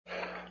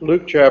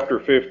Luke chapter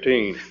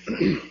 15.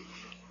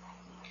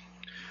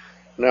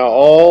 Now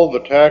all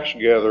the tax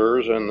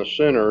gatherers and the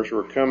sinners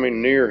were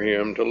coming near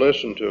him to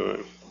listen to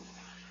him.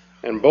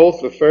 And both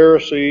the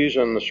Pharisees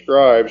and the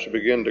scribes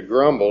began to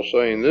grumble,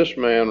 saying, "This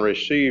man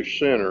receives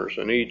sinners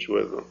and eats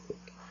with them."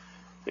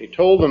 He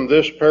told them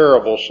this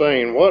parable,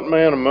 saying, "What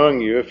man among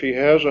you, if he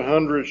has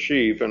 100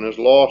 sheep and has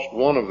lost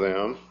one of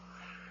them,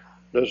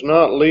 does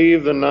not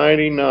leave the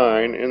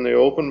 99 in the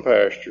open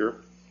pasture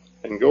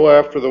and go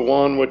after the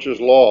one which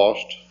is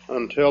lost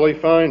until he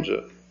finds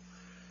it?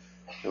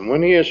 And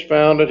when he has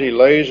found it, he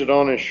lays it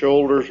on his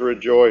shoulders,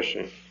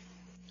 rejoicing.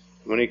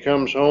 When he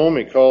comes home,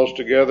 he calls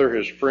together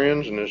his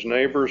friends and his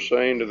neighbors,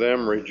 saying to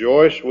them,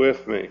 'Rejoice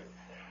with me,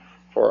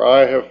 for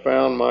I have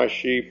found my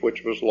sheep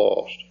which was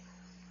lost.'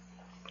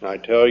 I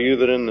tell you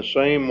that in the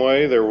same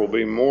way there will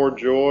be more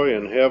joy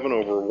in heaven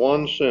over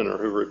one sinner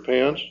who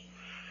repents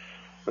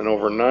than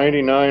over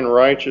 99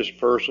 righteous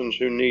persons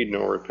who need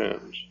no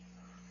repentance.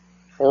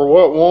 Or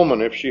what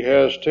woman, if she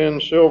has 10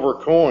 silver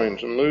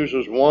coins and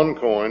loses one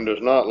coin,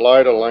 does not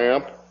light a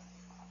lamp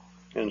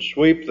and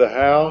sweep the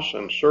house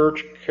and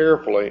search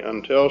carefully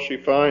until she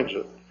finds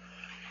it?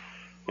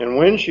 And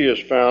when she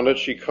has found it,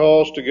 she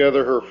calls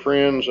together her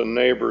friends and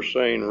neighbors,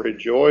 saying,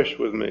 'Rejoice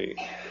with me,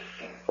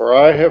 for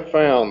I have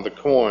found the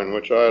coin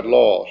which I had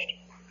lost.'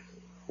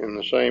 In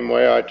the same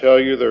way, I tell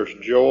you, there's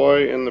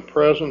joy in the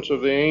presence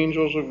of the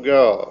angels of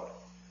God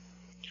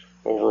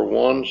over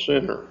one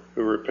sinner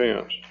who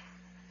repents."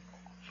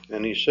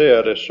 And he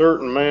said, "A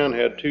certain man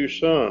had 2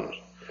 sons.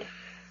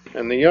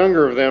 And the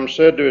younger of them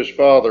said to his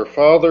father,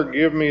 'Father,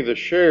 give me the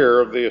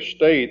share of the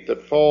estate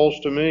that falls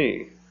to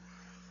me.'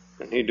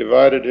 And he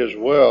divided his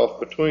wealth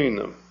between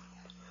them.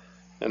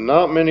 And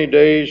not many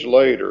days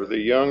later, the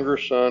younger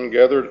son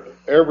gathered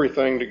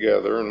everything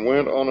together and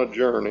went on a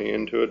journey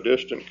into a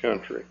distant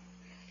country.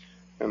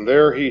 And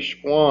there he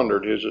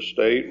squandered his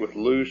estate with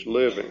loose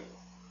living.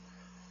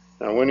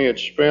 Now when he had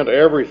spent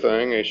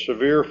everything, a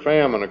severe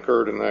famine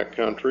occurred in that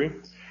country,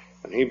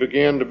 and he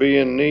began to be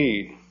in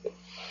need.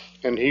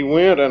 And he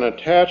went and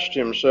attached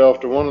himself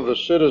to one of the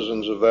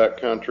citizens of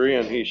that country,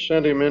 and he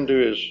sent him into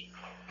his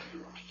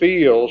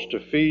fields to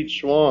feed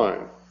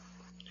swine.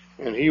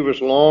 And he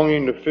was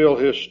longing to fill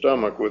his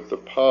stomach with the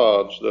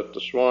pods that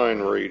the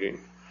swine were eating,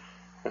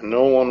 and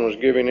no one was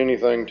giving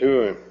anything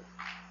to him.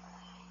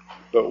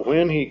 But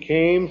when he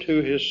came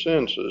to his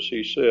senses,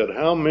 he said,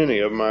 'How many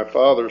of my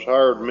father's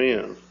hired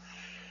men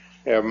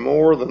have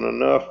more than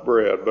enough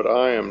bread, but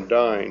I am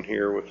dying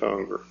here with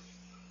hunger?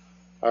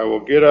 I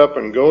will get up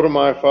and go to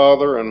my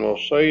father, and will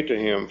say to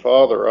him,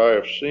 Father, I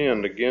have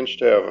sinned against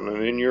heaven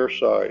and in your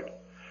sight.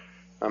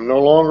 I'm no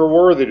longer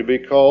worthy to be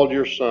called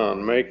your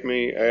son. Make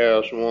me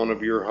as one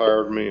of your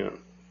hired men.'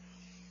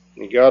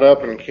 He got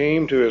up and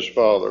came to his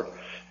father.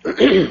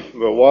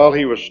 But while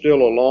he was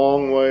still a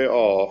long way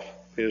off,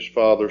 his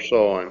father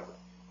saw him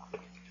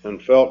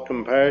and felt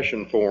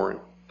compassion for him,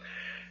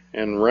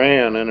 and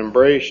ran and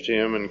embraced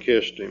him and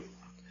kissed him.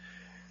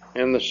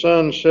 And the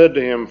son said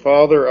to him,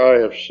 'Father, I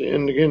have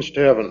sinned against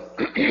heaven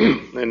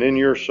and in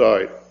your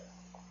sight.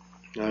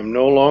 I am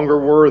no longer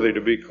worthy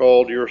to be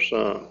called your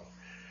son.'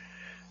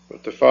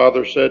 But the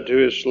father said to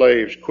his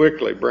slaves,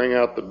 'Quickly bring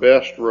out the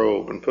best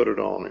robe and put it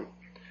on him,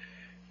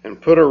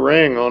 and put a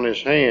ring on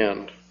his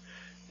hand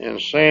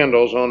and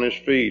sandals on his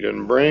feet,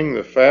 and bring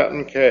the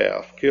fattened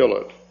calf, kill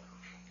it,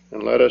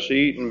 and let us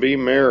eat and be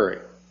merry.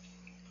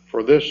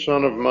 For this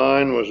son of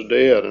mine was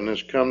dead and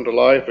has come to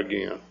life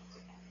again.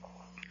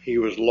 He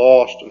was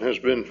lost and has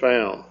been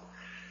found.'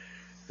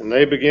 And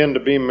they began to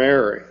be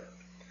merry.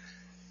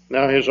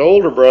 Now his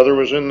older brother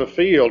was in the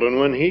field, and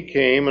when he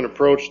came and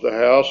approached the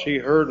house, he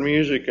heard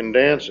music and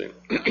dancing.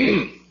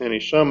 And he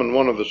summoned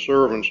one of the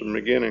servants and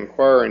began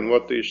inquiring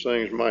what these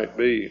things might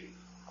be.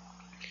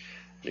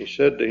 And he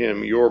said to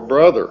him, 'Your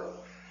brother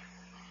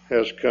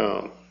has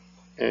come,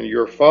 and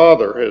your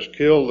father has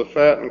killed the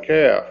fattened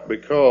calf,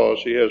 because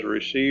he has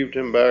received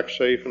him back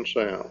safe and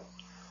sound.'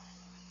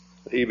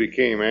 He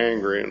became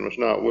angry and was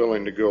not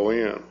willing to go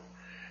in.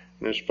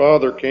 And his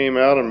father came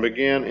out and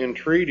began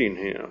entreating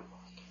him.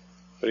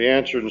 But he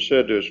answered and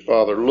said to his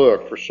father,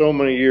 'Look, for so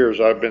many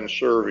years I've been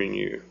serving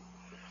you,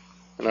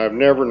 and I've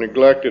never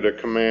neglected a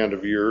command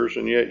of yours,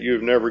 and yet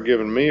you've never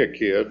given me a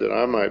kid that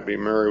I might be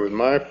merry with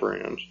my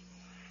friends.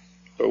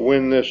 But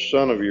when this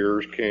son of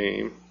yours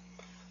came,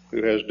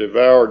 who has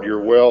devoured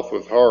your wealth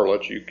with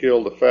harlots, you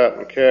killed the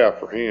fattened calf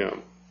for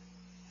him.'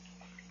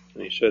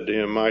 And he said to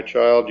him, 'My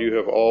child, you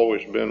have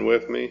always been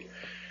with me,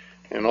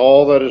 and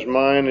all that is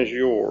mine is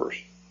yours.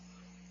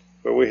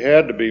 But we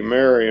had to be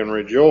merry and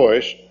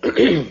rejoice,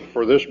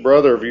 for this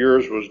brother of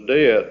yours was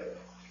dead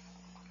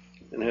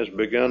and has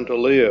begun to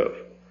live,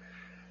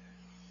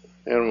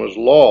 and was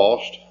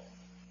lost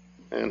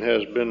and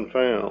has been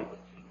found.'"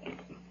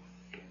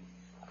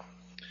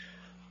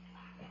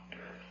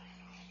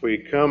 We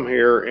come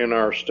here in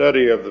our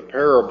study of the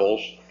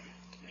parables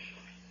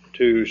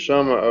to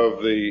some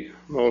of the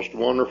most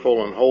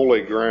wonderful and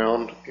holy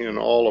ground in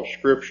all of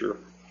Scripture.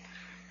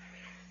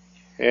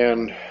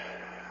 And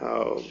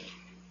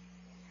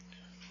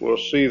we'll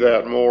see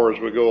that more as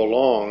we go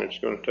along. It's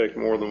going to take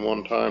more than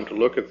one time to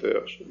look at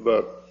this.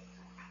 But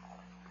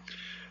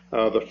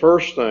the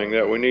first thing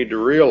that we need to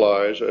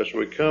realize as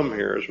we come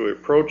here, as we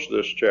approach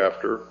this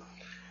chapter,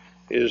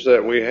 is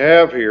that we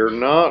have here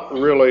not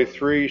really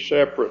three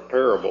separate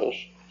parables,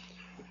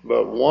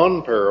 but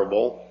one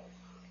parable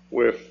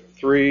with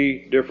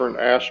three different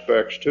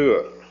aspects to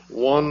it.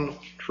 One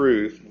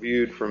truth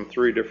viewed from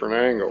three different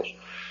angles.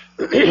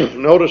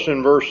 Notice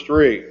in verse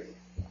 3,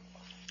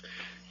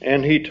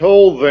 and he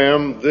told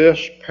them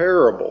this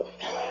parable,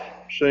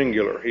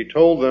 singular. He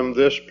told them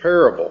this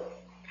parable.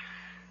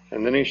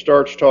 And then he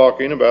starts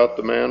talking about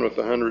the man with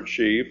the 100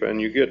 sheep, and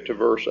you get to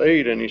verse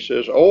 8, and he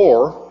says,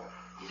 or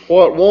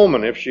what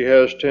woman if she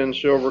has 10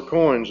 silver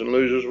coins and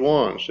loses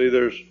one? See,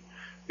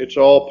 it's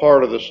all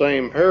part of the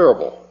same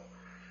parable.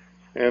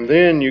 And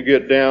then you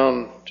get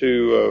down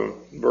to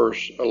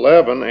verse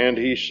 11, and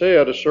he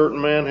said a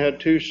certain man had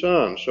 2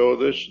 sons. So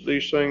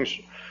these things,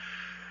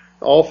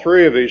 all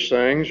three of these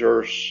things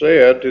are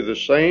said to the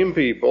same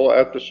people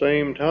at the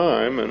same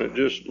time, and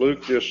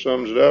Luke just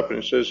sums it up,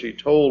 and it says he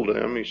told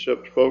them, he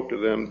spoke to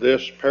them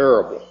this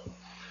parable.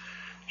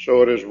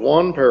 So it is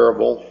one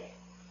parable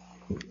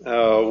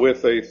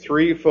with a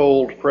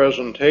threefold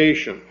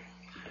presentation.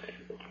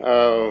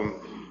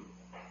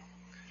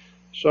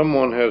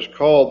 Someone has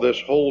called this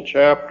whole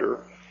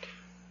chapter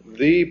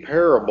the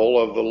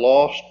parable of the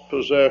lost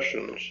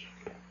possessions.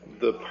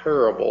 The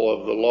parable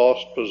of the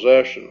lost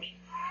possessions.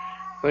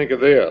 Think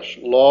of this,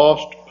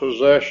 lost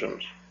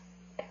possessions.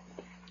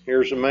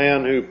 Here's a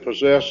man who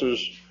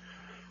possesses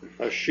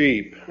a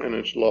sheep and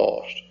it's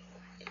lost.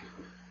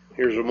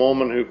 Here's a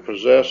woman who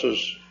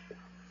possesses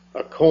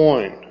a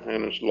coin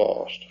and it's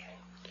lost.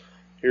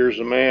 Here's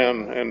a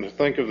man, and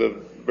think of the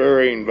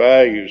varying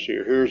values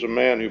here. Here's a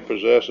man who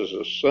possesses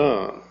a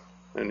son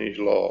and he's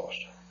lost.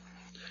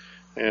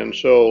 And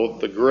so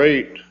the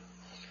great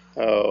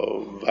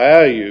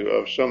value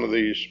of some of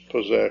these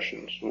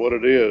possessions, what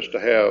it is to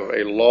have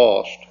a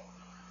lost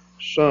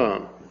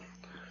son.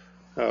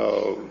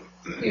 The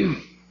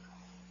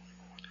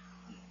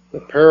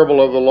parable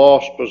of the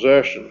lost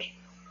possessions.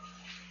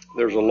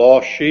 There's a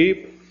lost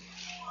sheep,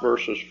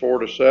 verses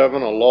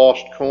 4-7, a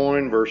lost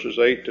coin, verses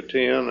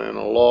 8-10, and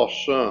a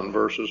lost son,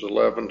 verses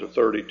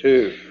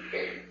 11-32.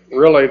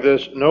 Really,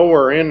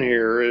 nowhere in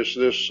here is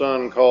this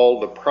son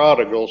called the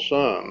prodigal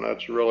son.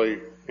 That's really,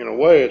 in a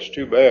way, it's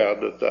too bad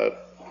that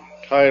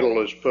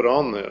title is put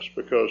on this,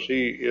 because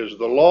he is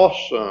the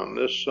lost son.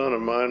 This son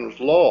of mine was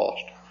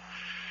lost.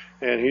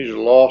 And he's a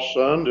lost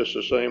son just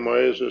the same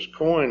way as this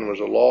coin was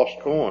a lost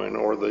coin,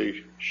 or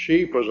the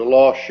sheep was a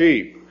lost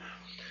sheep.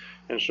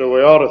 And so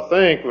we ought to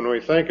think, when we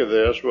think of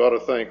this, we ought to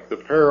think the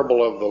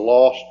parable of the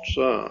lost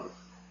son,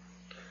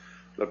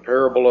 the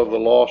parable of the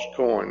lost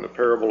coin, the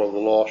parable of the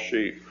lost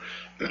sheep.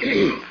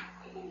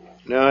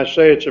 Now I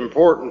say it's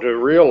important to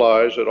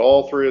realize that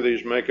all three of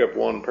these make up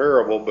one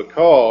parable,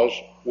 because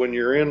when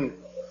you're in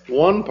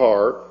one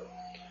part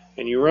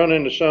and you run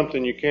into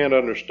something you can't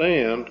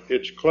understand,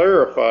 it's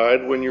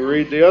clarified when you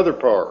read the other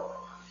part.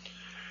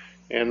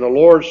 And the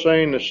Lord's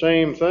saying the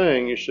same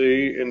thing, you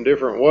see, in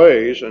different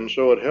ways, and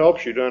so it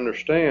helps you to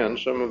understand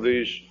some of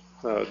these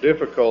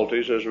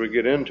difficulties as we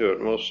get into it.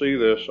 And we'll see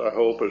this, I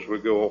hope, as we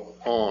go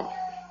on.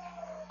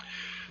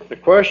 The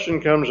question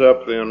comes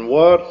up then,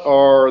 what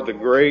are the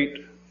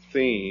great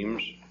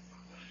themes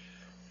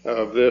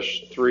of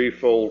this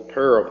threefold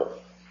parable?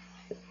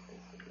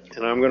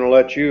 And I'm going to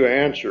let you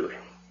answer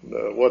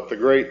what the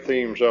great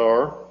themes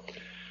are.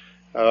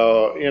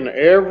 In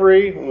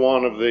every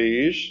one of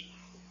these,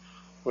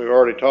 we've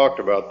already talked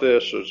about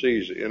this, so it's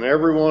easy. In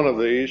every one of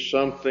these,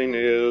 something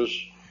is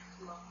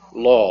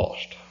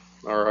lost.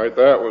 All right,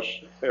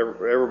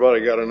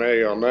 everybody got an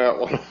A on that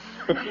one.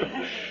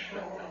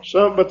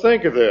 But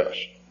think of this.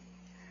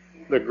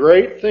 The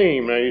great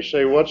theme. Now you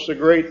say, what's the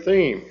great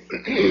theme?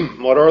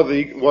 What are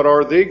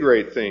the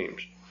great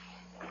themes?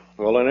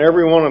 Well, in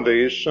every one of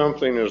these,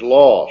 something is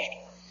lost.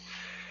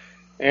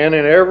 And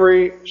in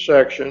every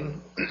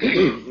section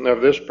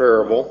of this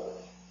parable,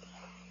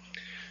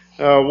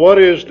 what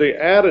is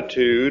the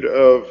attitude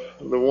of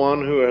the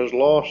one who has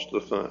lost the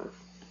thing?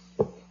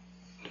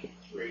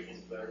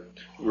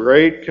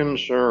 Great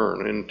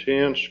concern,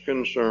 intense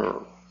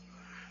concern.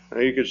 Now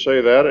you could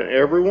say that, and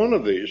every one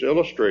of these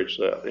illustrates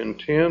that.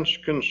 Intense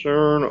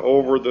concern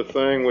over the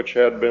thing which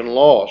had been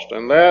lost.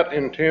 And that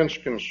intense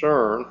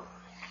concern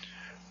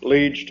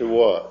leads to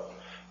what?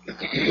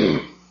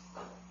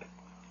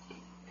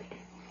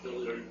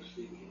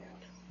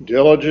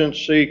 Diligent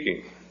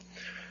seeking.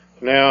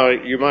 Now,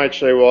 you might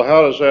say, well,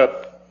 how does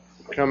that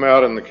come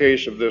out in the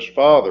case of this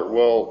father?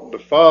 Well, the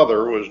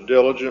father was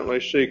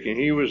diligently seeking.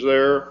 He was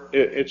there.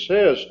 It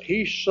says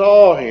he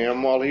saw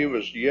him while he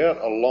was yet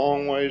a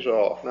long ways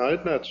off. Now,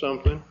 isn't that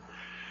something?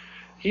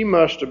 He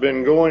must have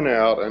been going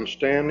out and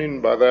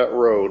standing by that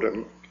road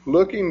and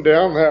looking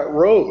down that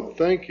road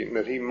thinking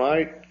that he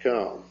might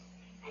come.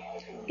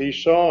 He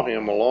saw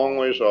him a long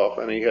ways off,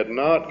 and he had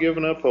not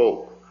given up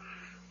hope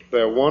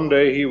that one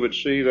day he would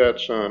see that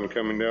son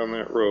coming down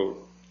that road.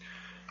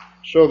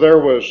 So there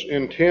was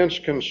intense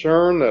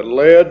concern that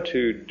led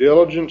to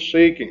diligent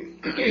seeking.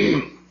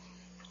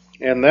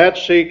 And that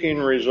seeking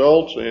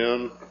results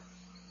in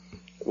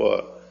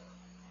what?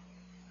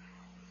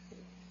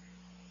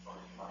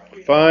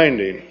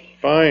 Finding.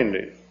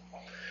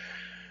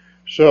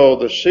 So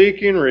the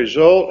seeking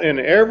result in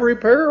every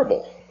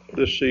parable.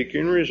 The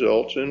seeking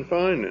results in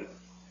finding.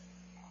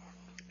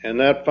 And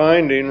that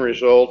finding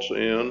results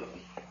in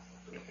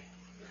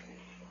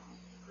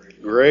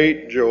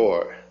great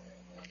joy.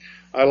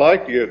 I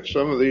like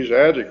some of these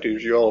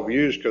adjectives you all have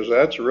used because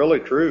that's really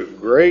true.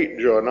 Great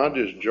joy, not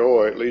just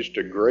joy, it leads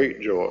to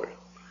great joy.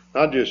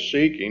 Not just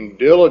seeking,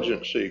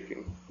 diligent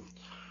seeking.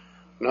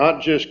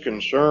 Not just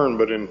concern,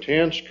 but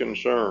intense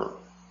concern.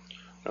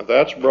 Now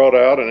that's brought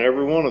out in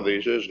every one of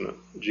these, isn't it?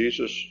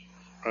 Jesus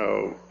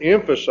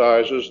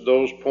emphasizes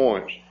those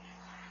points.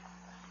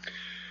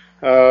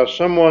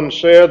 Someone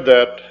said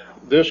that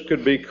this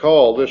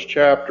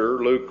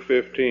chapter, Luke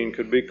 15,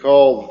 could be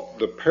called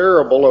the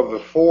parable of the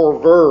four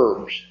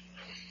verbs.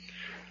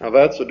 Now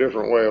that's a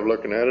different way of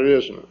looking at it,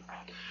 isn't it?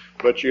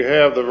 But you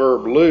have the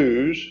verb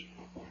lose,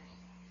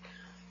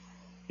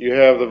 you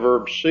have the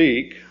verb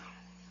seek,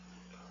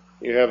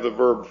 you have the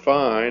verb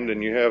find,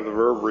 and you have the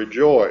verb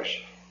rejoice.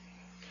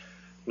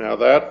 Now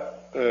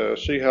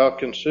see how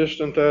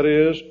consistent that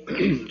is?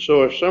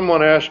 So if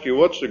someone asks you,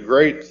 what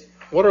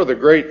are the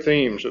great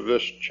themes of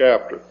this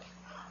chapter?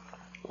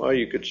 Well,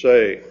 you could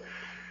say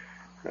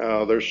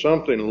there's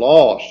something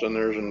lost, and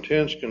there's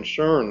intense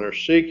concern,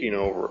 there's seeking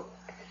over it,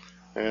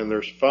 and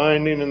there's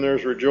finding, and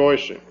there's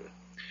rejoicing.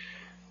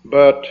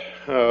 But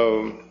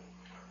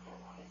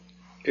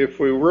if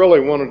we really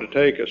wanted to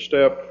take a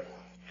step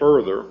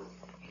further,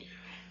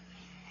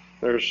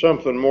 there's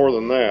something more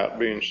than that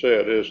being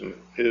said,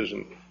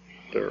 isn't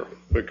there?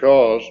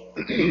 Because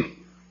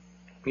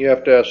you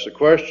have to ask the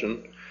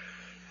question,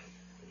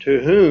 to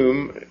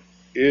whom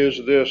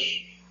is this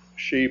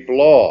sheep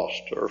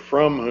lost? Or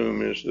from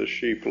whom is this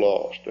sheep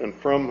lost? And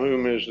from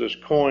whom is this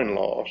coin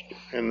lost?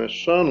 And this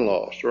son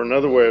lost? Or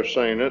another way of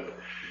saying it,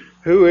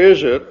 who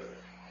is it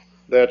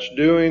that's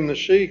doing the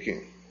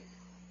seeking?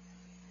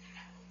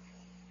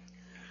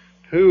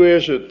 Who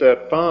is it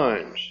that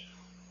finds?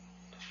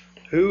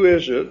 Who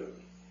is it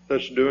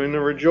that's doing the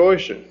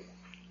rejoicing?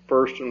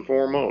 First and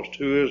foremost,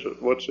 who is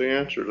it? What's the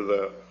answer to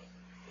that?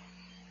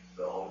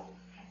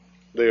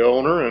 The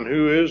owner. And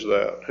who is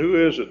that?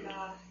 Who is it?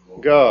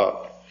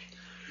 God.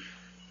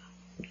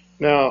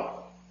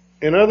 Now,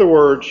 in other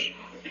words,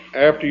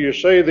 after you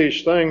say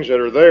these things that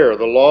are there,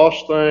 the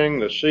lost thing,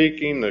 the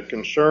seeking, the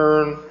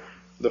concern,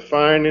 the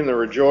finding, the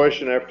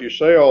rejoicing, after you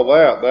say all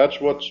that,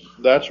 that's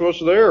what's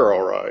there,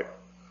 all right.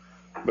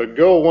 But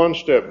go one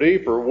step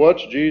deeper.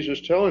 What's Jesus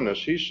telling us?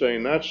 He's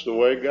saying that's the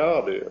way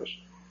God is.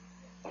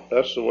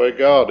 That's the way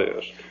God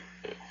is.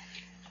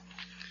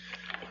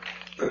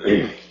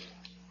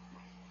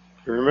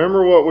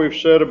 Remember what we've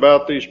said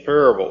about these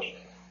parables.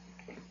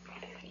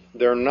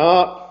 They're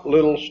not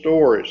little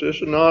stories.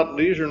 These are not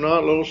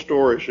little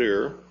stories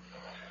here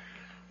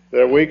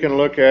that we can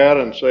look at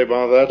and say,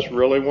 "Wow, that's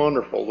really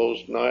wonderful.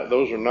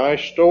 Those are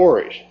nice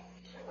stories."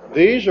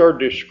 These are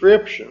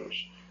descriptions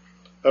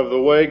of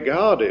the way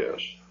God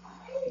is.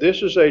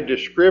 This is a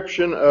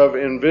description of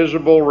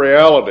invisible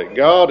reality.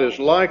 God is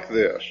like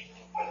this.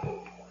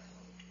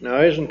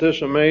 Now, isn't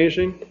this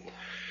amazing?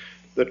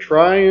 The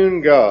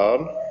triune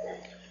God,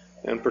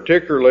 and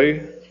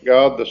particularly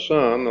God the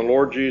Son, the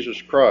Lord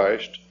Jesus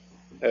Christ,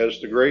 as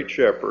the great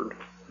shepherd,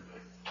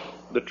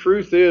 the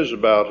truth is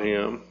about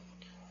him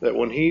that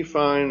when he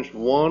finds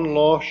one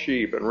lost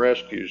sheep and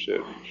rescues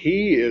it,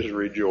 he is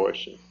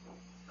rejoicing.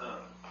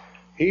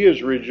 He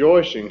is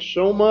rejoicing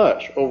so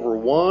much over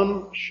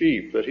one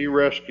sheep that he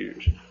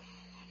rescues.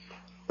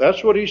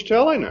 That's what he's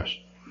telling us.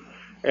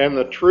 And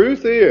the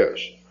truth is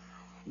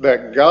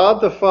that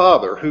God the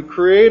Father, who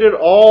created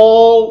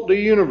all the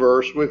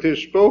universe with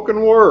his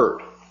spoken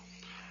word,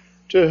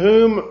 to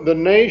whom the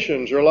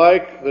nations are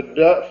like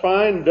the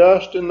fine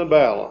dust in the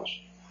balance,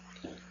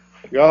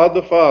 God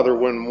the Father,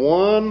 when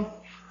one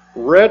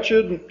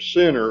wretched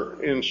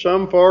sinner in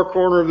some far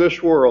corner of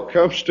this world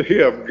comes to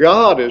him,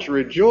 God is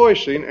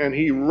rejoicing and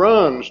he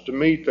runs to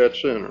meet that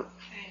sinner.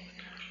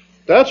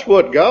 That's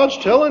what God's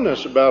telling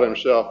us about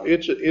himself.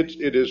 It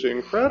is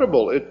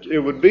incredible.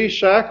 It would be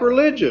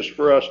sacrilegious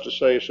for us to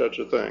say such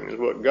a thing, is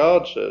what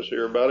God says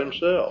here about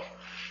himself.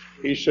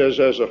 He says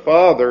as a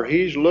father,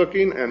 he's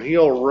looking and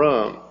he'll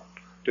run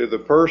to the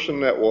person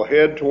that will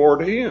head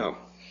toward him.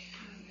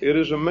 It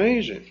is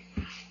amazing.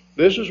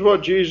 This is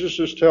what Jesus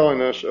is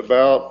telling us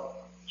about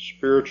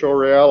spiritual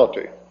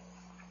reality.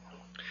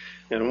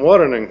 And what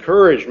an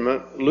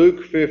encouragement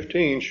Luke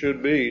 15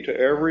 should be to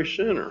every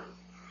sinner,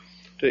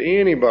 to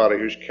anybody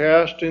who's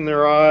casting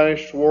their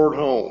eyes toward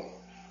home,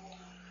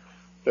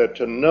 that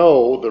to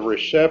know the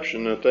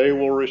reception that they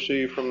will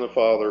receive from the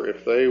Father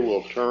if they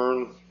will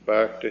turn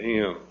back to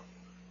him.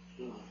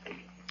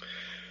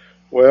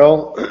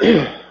 Well,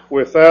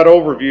 with that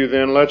overview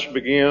then, let's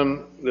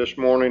begin this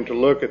morning to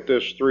look at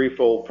this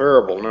threefold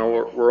parable.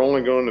 Now, we're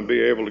only going to be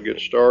able to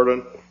get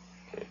started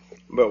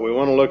but we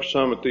want to look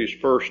some at these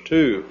first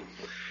two.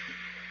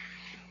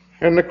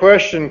 And the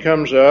question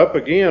comes up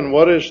again,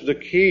 what is the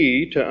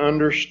key to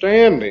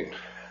understanding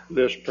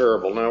this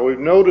parable? Now, we've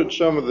noted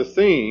some of the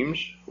themes.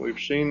 We've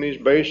seen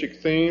these basic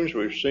themes.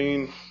 We've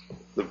seen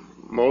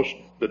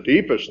the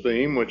deepest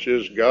theme, which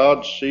is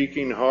God's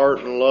seeking heart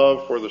and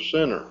love for the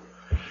sinner.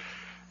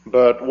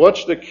 But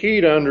what's the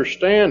key to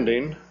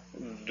understanding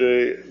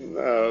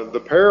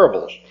the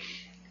parables?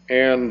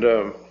 And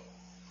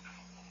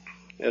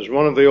as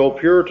one of the old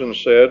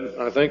Puritans said,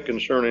 I think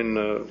concerning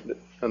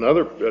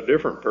a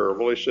different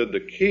parable, he said the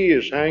key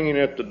is hanging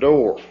at the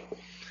door.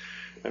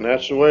 And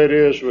that's the way it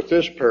is with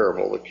this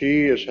parable. The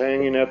key is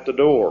hanging at the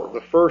door.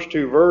 The first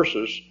two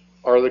verses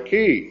are the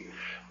key.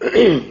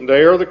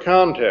 They are the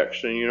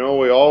context. And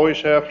we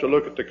always have to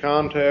look at the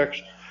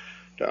context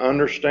to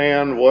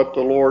understand what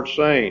the Lord's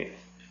saying.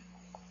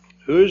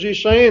 Who is he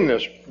saying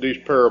these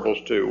parables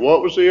to?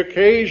 What was the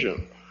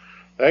occasion?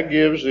 That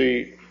gives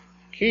the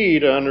key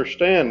to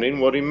understanding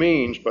what he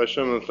means by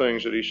some of the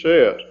things that he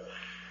says.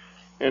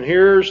 And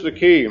here's the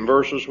key in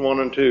verses 1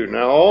 and 2.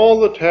 Now all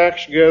the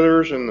tax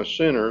gatherers and the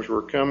sinners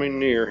were coming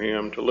near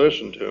him to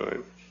listen to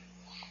him.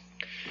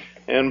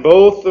 And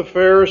both the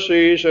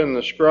Pharisees and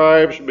the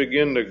scribes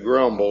began to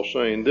grumble,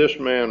 saying, "This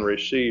man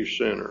receives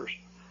sinners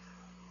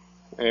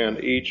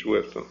and eats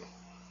with them."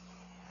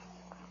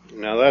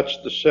 Now that's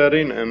the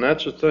setting, and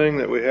that's a thing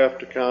that we have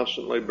to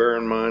constantly bear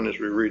in mind as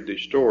we read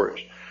these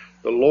stories.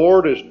 The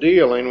Lord is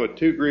dealing with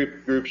two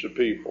groups of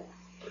people.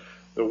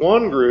 The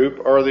one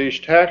group are these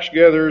tax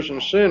gatherers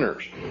and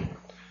sinners.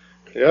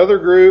 The other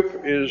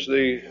group is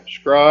the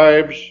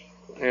scribes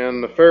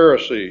and the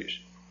Pharisees.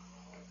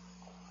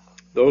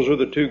 Those are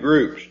the two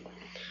groups.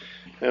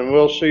 And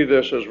we'll see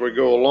this as we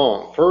go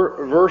along.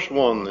 Verse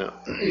 1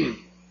 then.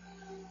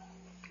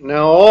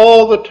 Now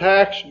all the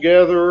tax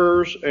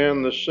gatherers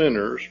and the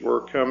sinners were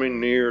coming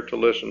near to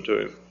listen to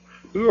him.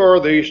 Who are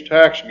these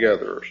tax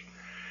gatherers?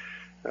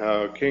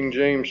 King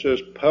James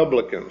says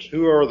publicans.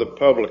 Who are the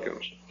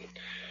publicans?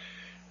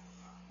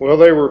 Well,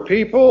 they were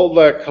people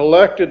that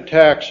collected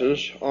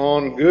taxes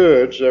on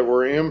goods that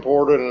were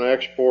imported and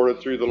exported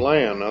through the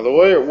land. Now, the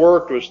way it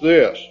worked was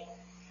this.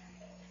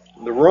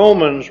 The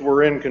Romans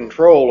were in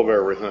control of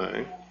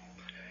everything,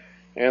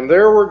 and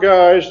there were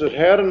guys that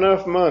had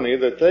enough money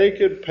that they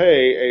could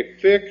pay a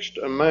fixed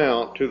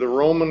amount to the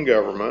Roman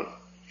government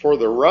for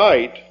the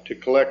right to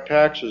collect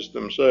taxes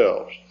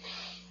themselves.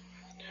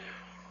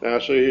 Now,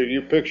 so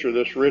you picture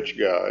this rich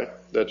guy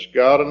that's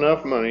got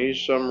enough money.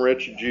 He's some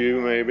rich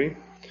Jew maybe.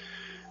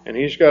 And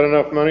he's got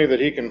enough money that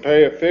he can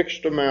pay a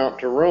fixed amount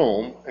to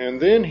Rome. And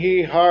then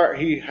he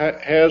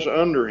has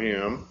under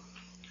him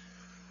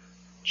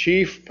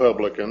chief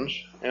publicans,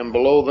 and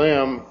below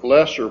them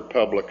lesser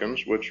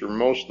publicans, which are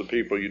most of the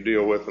people you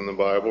deal with in the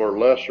Bible are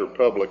lesser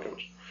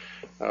publicans.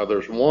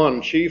 There's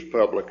one chief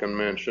publican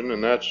mentioned,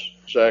 and that's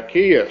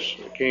Zacchaeus.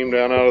 That came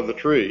down out of the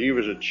tree. He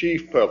was a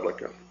chief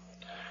publican.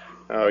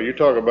 You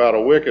talk about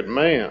a wicked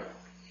man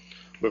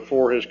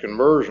before his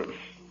conversion.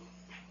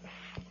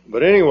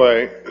 But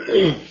anyway,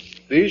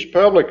 these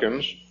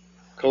publicans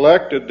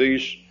collected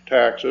these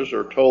taxes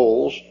or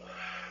tolls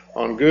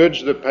on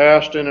goods that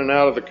passed in and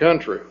out of the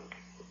country.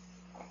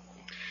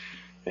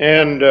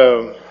 And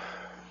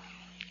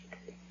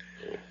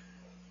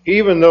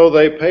even though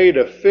they paid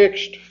a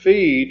fixed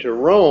fee to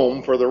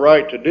Rome for the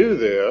right to do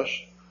this,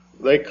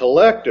 they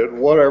collected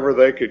whatever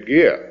they could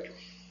get.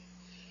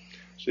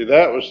 See,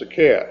 that was the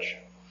catch.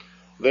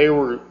 They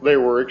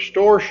were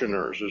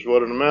extortioners is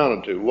what it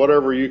amounted to.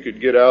 Whatever you could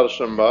get out of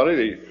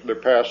somebody, they're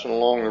passing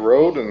along the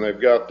road and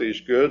they've got these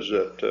goods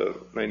that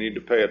they need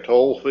to pay a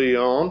toll fee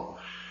on,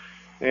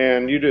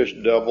 and you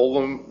just double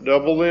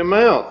the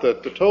amount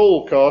that the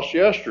toll cost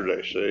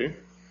yesterday, see?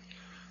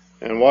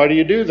 And why do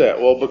you do that?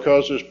 Well,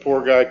 because this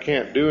poor guy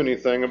can't do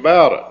anything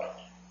about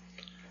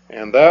it.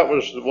 And that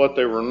was what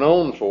they were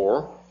known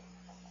for.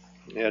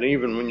 And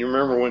even when you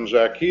remember when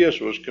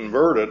Zacchaeus was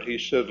converted, he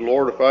said,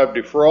 "Lord, if I've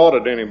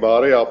defrauded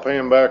anybody, I'll pay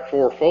him back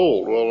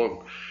fourfold."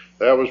 Well,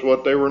 that was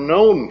what they were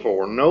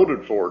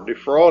noted for,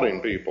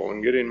 defrauding people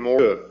and getting more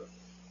good.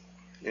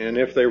 And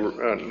if they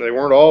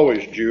weren't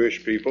always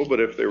Jewish people, but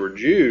if they were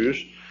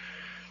Jews,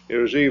 it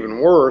was even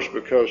worse,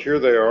 because here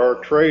they are,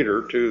 a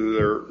traitor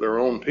to their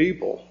own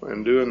people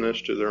and doing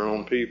this to their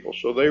own people.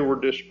 So they were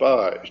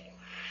despised.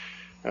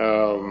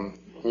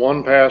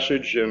 One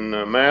passage in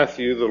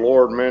Matthew, the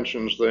Lord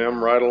mentions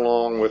them right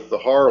along with the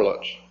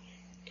harlots,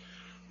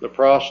 the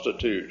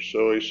prostitutes.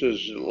 So he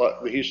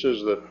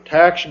says the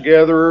tax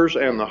gatherers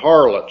and the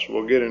harlots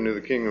will get into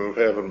the kingdom of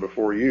heaven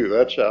before you.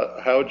 That's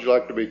how would you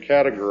like to be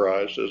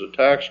categorized as a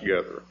tax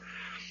gatherer?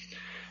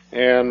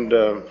 And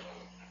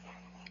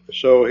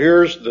so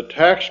here's the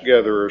tax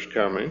gatherers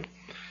coming,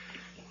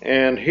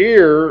 and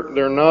here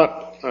they're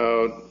not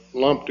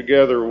lumped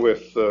together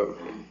with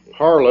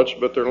harlots,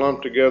 but they're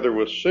lumped together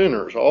with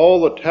sinners. All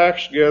the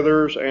tax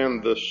gatherers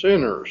and the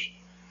sinners.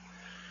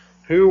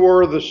 Who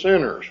were the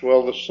sinners?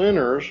 Well, the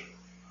sinners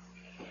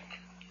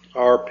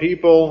are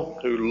people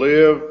who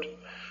lived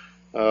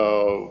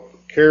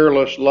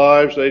careless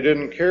lives. They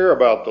didn't care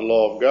about the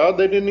law of God.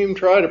 They didn't even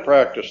try to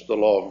practice the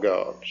law of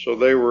God. So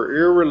they were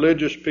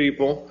irreligious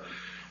people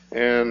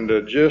and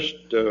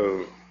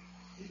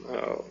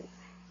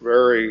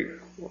very,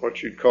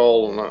 what you'd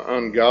call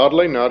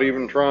ungodly, not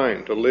even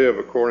trying to live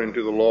according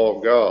to the law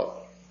of God.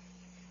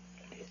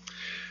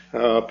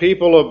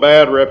 People of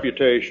bad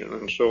reputation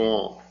and so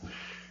on.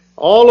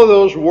 All of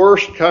those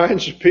worst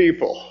kinds of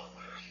people.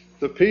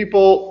 The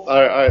people,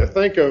 I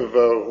think of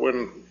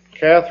when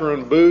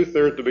Catherine Booth,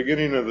 there at the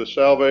beginning of the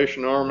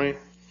Salvation Army,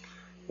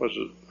 was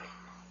it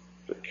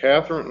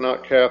Catherine?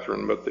 Not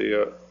Catherine, but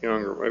the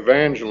younger,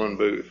 Evangeline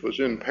Booth, was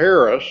in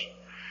Paris.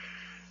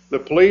 The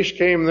police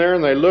came there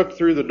and they looked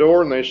through the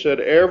door and they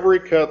said, every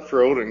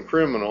cutthroat and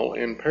criminal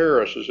in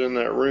Paris is in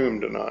that room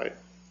tonight.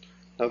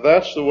 Now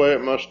that's the way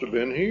it must have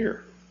been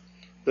here.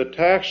 The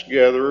tax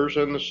gatherers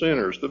and the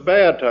sinners, the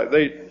bad type.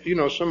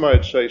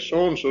 Somebody'd say,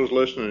 so-and-so's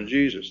listening to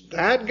Jesus.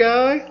 That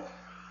guy?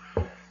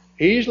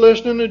 He's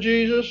listening to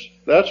Jesus?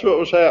 That's what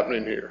was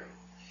happening here.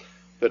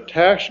 The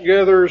tax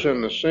gatherers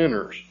and the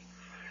sinners.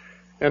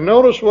 And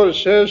notice what it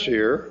says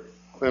here,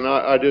 and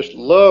I just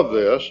love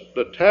this.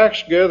 The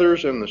tax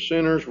gatherers and the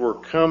sinners were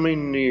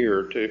coming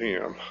near to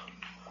him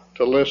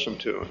to listen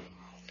to him.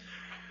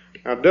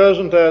 Now,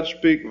 doesn't that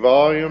speak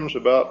volumes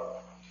about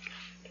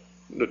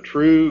the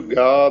true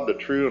God, the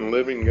true and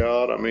living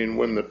God? I mean,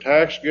 when the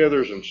tax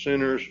gatherers and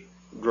sinners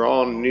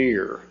draw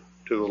near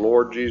to the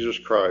Lord Jesus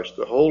Christ,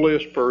 the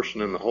holiest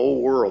person in the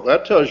whole world,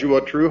 that tells you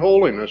what true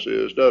holiness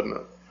is, doesn't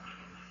it?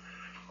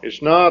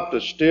 It's not the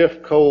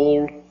stiff,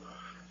 cold,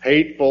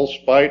 hateful,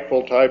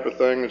 spiteful type of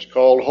thing that's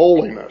called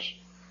holiness.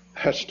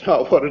 That's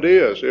not what it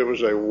is. It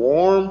was a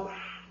warm,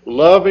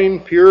 loving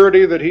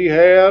purity that he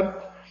had,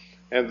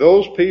 and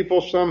those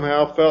people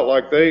somehow felt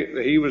like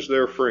he was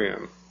their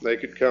friend. They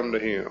could come to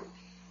him.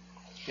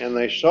 And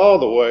they saw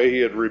the way he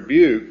had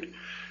rebuked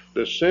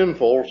the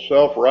sinful,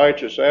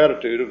 self-righteous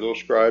attitude of those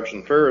scribes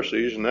and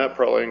Pharisees, and that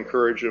probably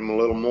encouraged them a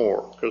little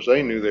more, because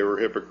they knew they were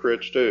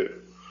hypocrites too.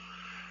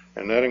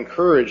 And that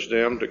encouraged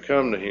them to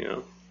come to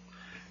him.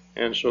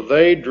 And so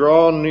they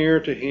draw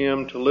near to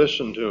him to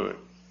listen to him.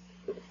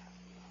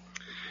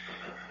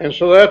 And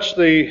so that's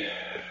the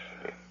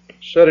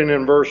setting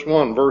in verse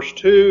 1. Verse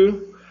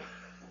 2,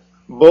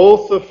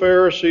 both the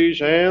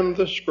Pharisees and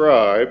the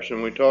scribes,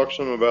 and we talked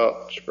some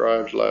about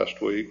scribes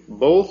last week,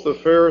 both the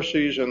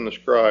Pharisees and the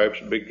scribes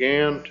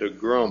began to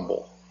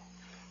grumble.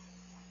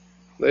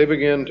 They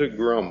began to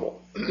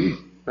grumble.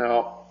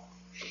 Now,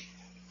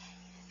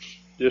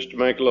 just to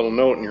make a little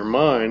note in your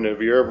mind, have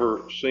we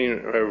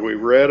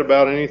read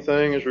about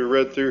anything as we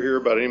read through here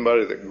about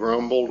anybody that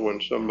grumbled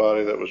when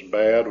somebody that was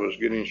bad was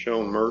getting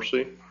shown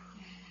mercy?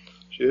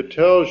 See, it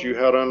tells you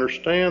how to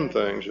understand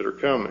things that are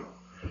coming.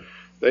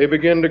 They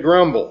begin to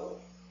grumble.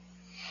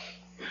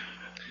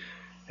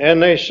 And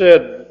they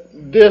said,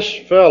 this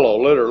fellow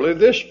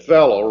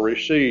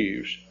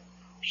receives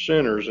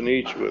sinners and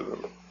eats with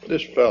them.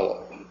 This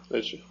fellow.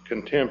 It's a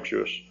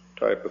contemptuous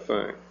type of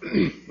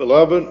thing.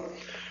 Beloved,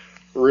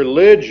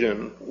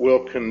 religion will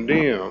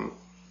condemn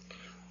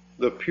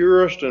the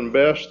purest and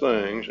best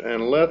things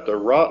and let the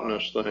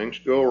rottenest things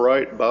go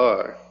right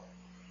by.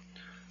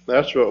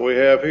 That's what we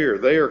have here.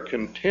 They are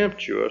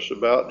contemptuous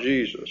about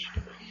Jesus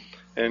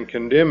and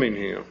condemning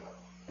him.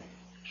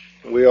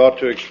 We ought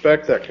to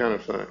expect that kind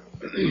of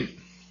thing.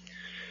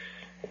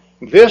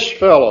 This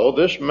fellow,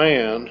 this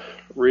man,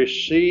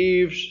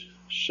 receives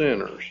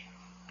sinners.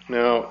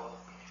 Now,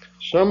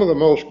 some of the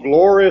most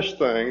glorious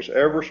things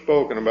ever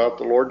spoken about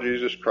the Lord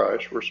Jesus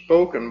Christ were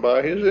spoken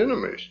by his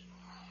enemies.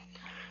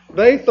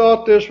 They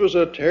thought this was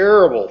a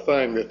terrible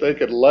thing that they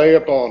could lay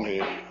upon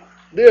him.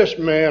 This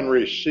man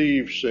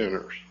receives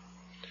sinners.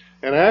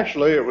 And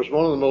actually, it was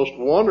one of the most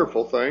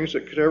wonderful things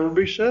that could ever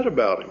be said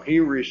about him. He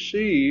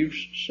receives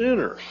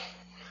sinners.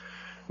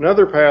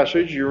 Another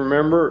passage, you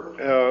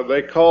remember,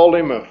 they called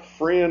him a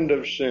friend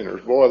of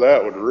sinners. Boy,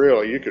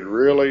 you could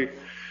really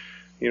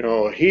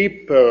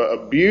heap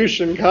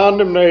abuse and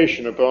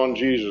condemnation upon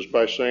Jesus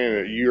by saying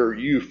that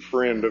you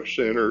friend of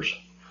sinners.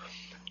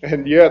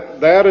 And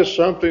yet, that is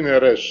something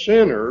that as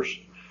sinners,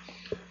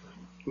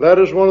 that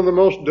is one of the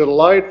most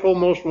delightful,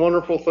 most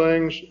wonderful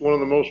things, one of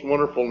the most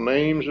wonderful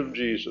names of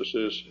Jesus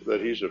is that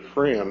he's a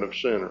friend of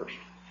sinners.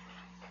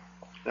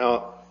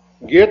 Now,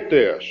 get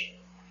this.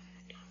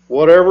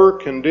 Whatever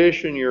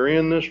condition you're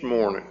in this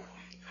morning,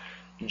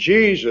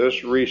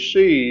 Jesus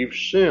receives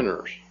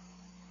sinners.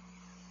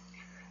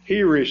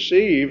 He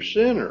receives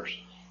sinners.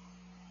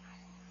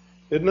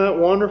 Isn't that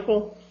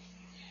wonderful?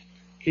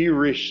 He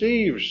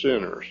receives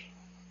sinners.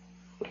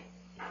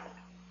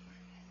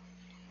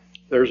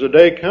 There's a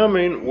day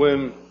coming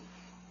when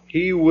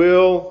he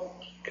will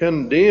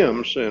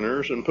condemn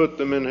sinners and put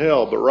them in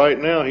hell, but right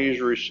now he's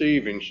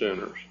receiving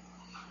sinners.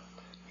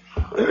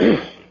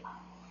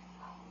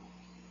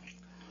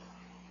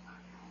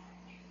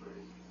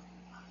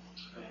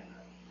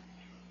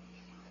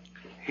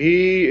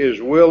 He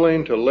is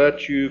willing to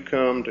let you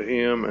come to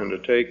him and to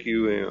take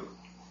you in.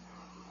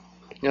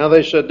 Now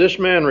they said, this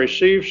man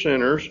receives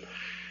sinners,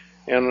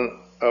 and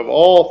of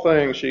all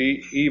things,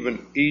 he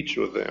even eats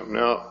with them.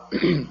 Now,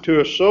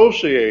 to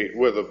associate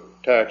with a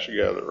tax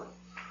gatherer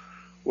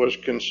was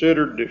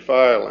considered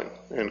defiling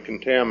and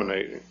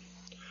contaminating.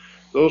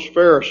 Those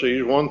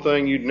Pharisees, one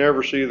thing you'd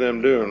never see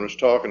them doing was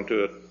talking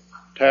to a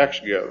tax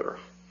gatherer.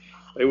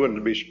 They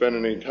wouldn't be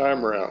spending any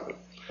time around it.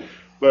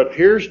 But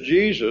here's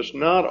Jesus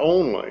not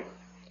only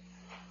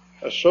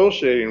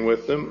associating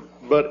with them,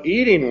 but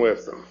eating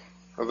with them.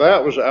 Now,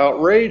 that was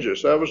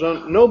outrageous. That was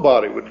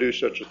nobody would do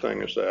such a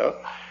thing as that.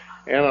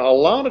 And a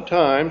lot of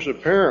times,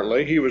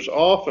 apparently, he was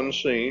often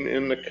seen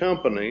in the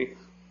company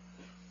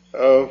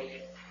of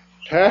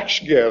tax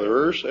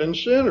gatherers and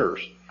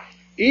sinners.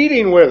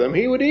 Eating with them.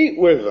 He would eat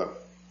with them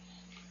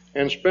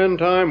and spend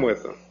time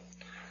with them.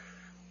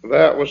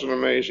 That was an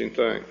amazing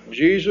thing.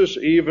 Jesus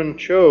even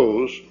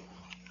chose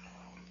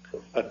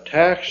a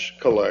tax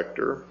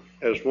collector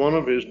as one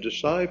of his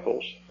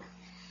disciples.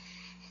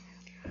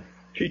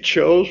 He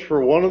chose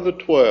for one of the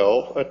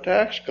 12 a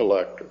tax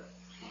collector.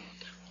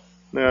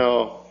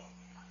 Now,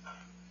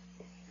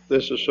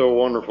 this is so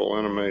wonderful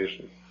and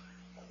amazing.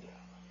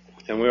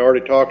 And we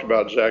already talked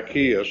about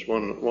Zacchaeus,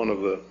 one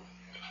of the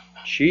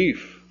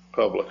chief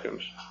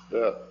publicans,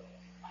 that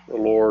the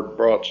Lord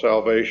brought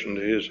salvation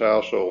to his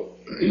household.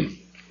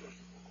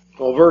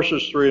 Well,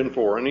 verses 3 and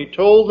 4. And he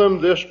told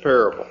them this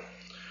parable.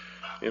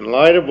 In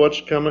light of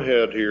what's come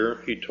ahead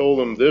here, he told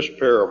them this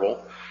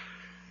parable,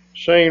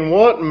 saying,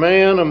 what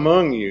man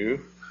among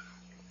you,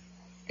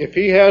 if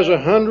he has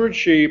 100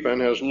 sheep and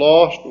has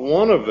lost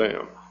one of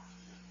them,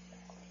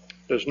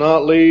 does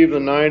not leave the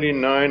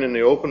 99 in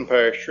the open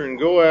pasture and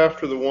go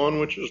after the one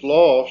which is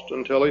lost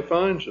until he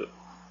finds it?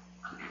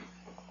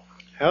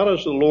 How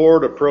does the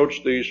Lord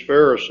approach these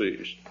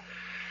Pharisees?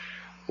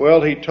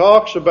 Well, he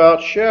talks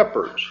about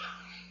shepherds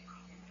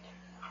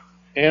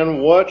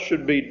and what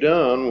should be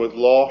done with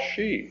lost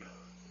sheep.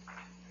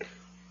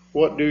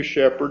 What do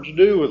shepherds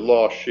do with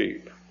lost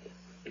sheep?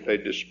 They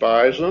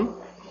despise them.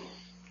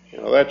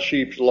 That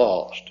sheep's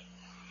lost.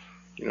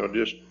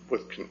 Just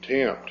with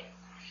contempt.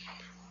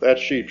 That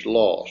sheep's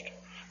lost.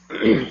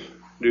 Do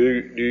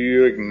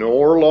you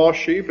ignore lost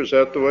sheep? Is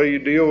that the way you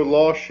deal with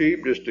lost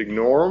sheep? Just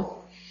ignore them?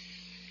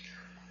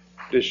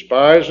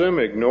 Despise them,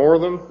 ignore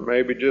them,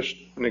 maybe just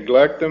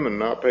neglect them and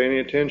not pay any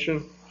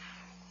attention?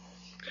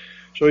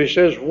 So he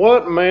says,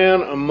 what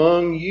man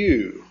among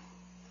you,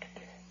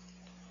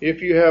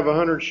 if you have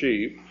 100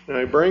 sheep, now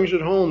he brings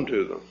it home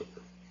to them.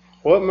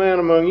 What man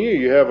among you,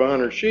 you have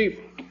 100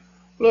 sheep,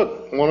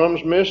 look, one of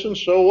them's missing,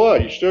 so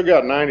what? You still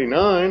got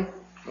 99.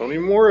 Don't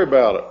even worry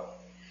about it.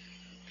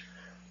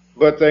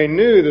 But they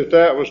knew that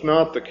that was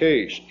not the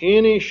case.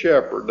 Any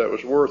shepherd that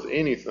was worth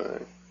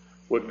anything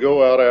would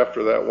go out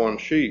after that one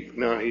sheep.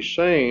 Now he's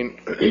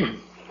saying,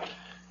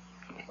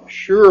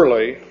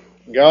 surely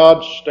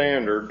God's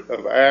standard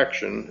of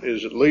action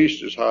is at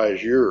least as high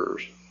as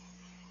yours.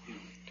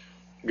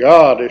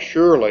 God is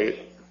surely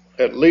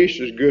at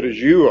least as good as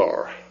you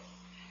are.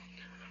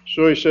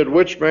 So he said,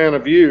 which man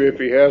of you, if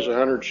he has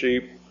 100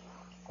 sheep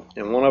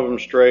and one of them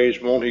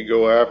strays, won't he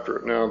go after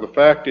it? Now the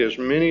fact is,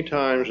 many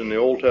times in the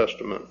Old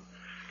Testament,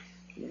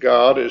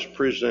 God is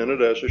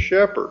presented as a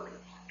shepherd,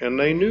 and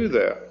they knew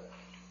that.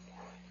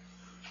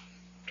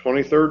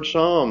 23rd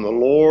Psalm, the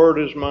Lord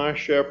is my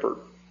shepherd,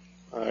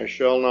 I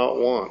shall not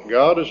want.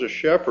 God is a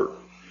shepherd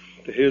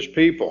to his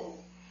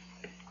people.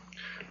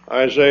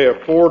 Isaiah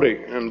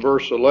 40 and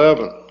verse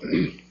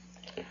 11,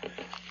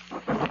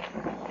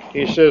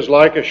 he says,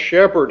 like a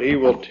shepherd he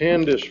will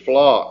tend his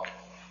flock.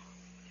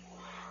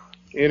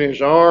 In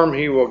his arm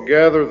he will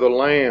gather the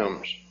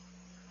lambs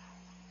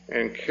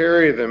and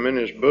carry them in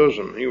his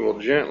bosom. He will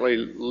gently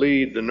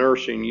lead the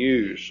nursing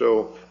ewes.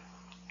 So,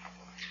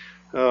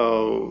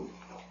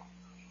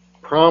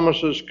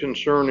 promises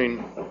concerning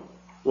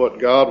what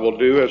God will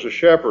do as a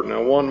shepherd.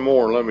 Now, one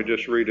more, let me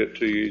just read it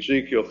to you.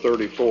 Ezekiel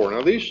 34.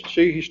 Now,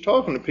 he's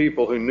talking to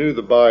people who knew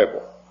the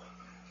Bible.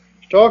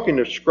 He's talking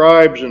to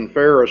scribes and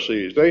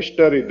Pharisees. They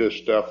studied this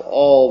stuff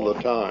all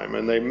the time,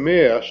 and they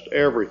missed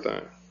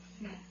everything.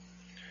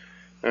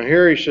 Now,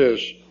 here he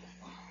says,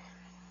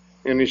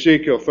 in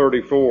Ezekiel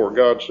 34,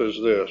 God says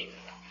this,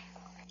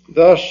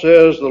 thus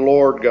says the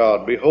Lord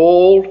God,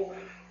 behold,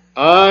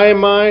 I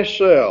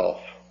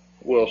myself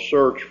will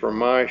search for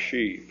my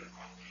sheep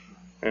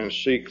and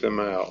seek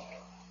them out.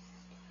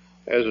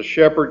 As a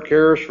shepherd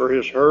cares for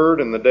his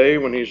herd in the day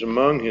when he's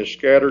among his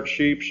scattered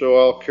sheep, so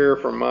I'll care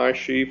for my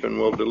sheep and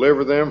will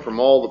deliver them from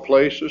all the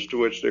places to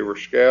which they were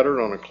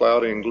scattered on a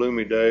cloudy and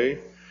gloomy day.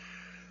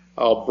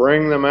 I'll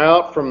bring them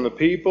out from the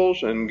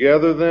peoples and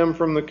gather them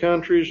from the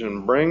countries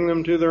and bring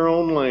them to their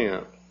own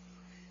land.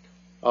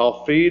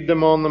 I'll feed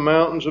them on the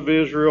mountains of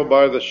Israel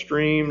by the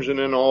streams and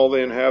in all the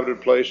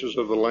inhabited places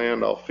of the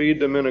land. I'll feed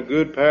them in a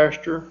good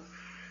pasture.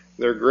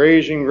 Their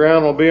grazing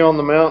ground will be on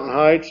the mountain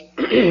heights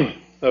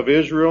of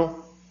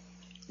Israel.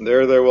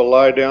 There they will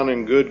lie down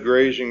in good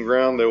grazing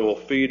ground. They will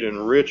feed in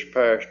rich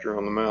pasture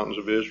on the mountains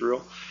of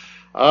Israel.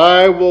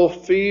 I will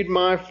feed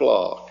my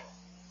flock,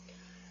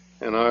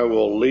 and I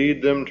will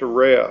lead them to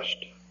rest,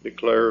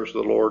 declares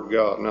the Lord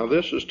God. Now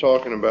this is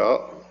talking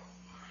about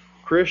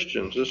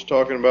Christians. This is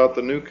talking about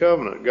the new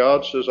covenant.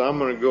 God says, I'm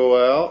going to go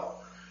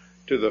out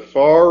to the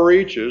far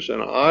reaches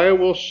and I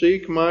will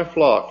seek my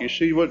flock. You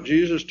see what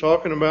Jesus is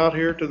talking about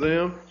here to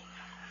them?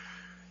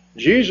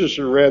 Jesus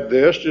had read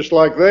this just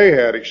like they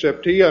had,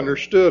 except he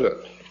understood it.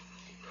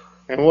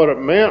 And what it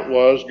meant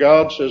was,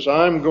 God says,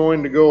 I'm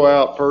going to go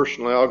out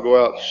personally. I'll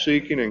go out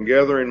seeking and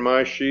gathering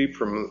my sheep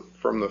from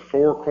the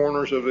four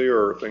corners of the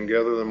earth and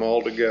gather them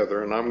all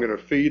together. And I'm going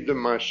to feed them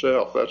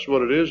myself. That's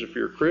what it is if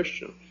you're a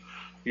Christian.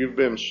 You've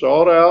been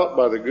sought out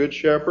by the Good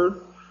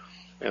Shepherd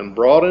and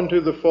brought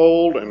into the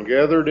fold and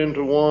gathered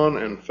into one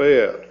and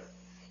fed.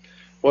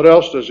 What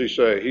else does he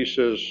say? He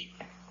says,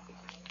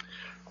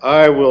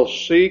 I will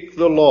seek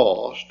the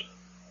lost,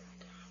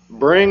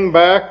 bring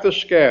back the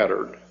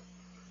scattered,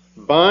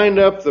 bind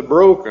up the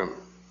broken,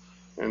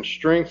 and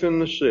strengthen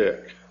the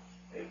sick.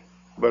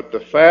 But the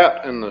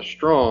fat and the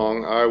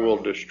strong I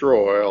will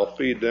destroy. I'll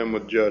feed them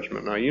with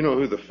judgment. Now, you know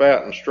who the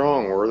fat and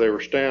strong were. They were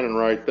standing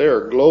right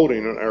there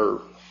gloating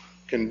or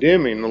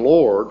condemning the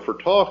Lord for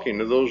talking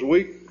to those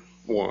weak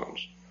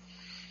ones.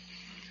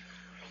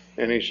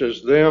 And he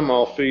says, them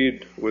I'll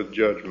feed with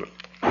judgment.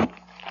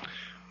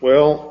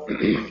 Well,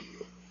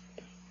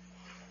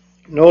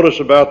 notice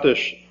about this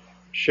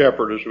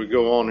shepherd as we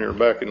go on here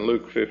back in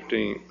Luke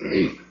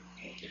 15.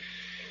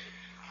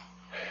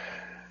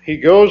 He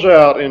goes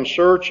out in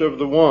search of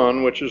the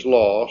one which is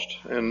lost,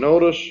 and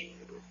notice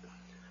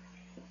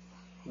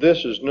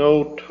this is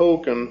no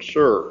token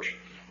search.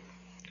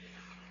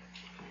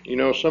 You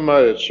know,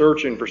 somebody that's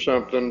searching for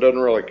something doesn't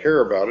really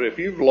care about it. If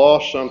you've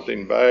lost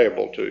something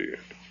valuable to you,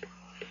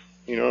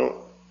 you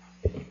know,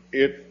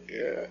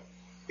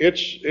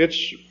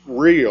 it's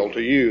real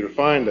to you to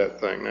find that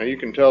thing. Now, you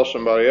can tell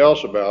somebody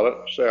else about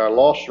it. Say, I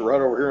lost it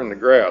right over here in the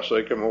grass.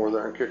 They come over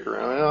there and kick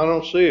around. I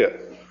don't see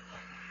it.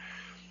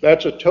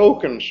 That's a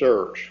token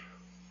search.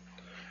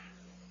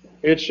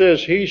 It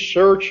says he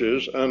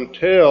searches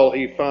until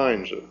he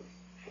finds it.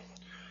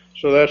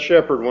 So that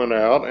shepherd went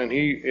out, and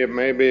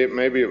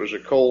maybe it was a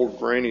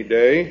cold, rainy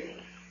day,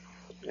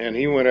 and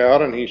he went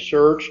out and he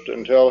searched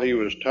until he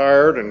was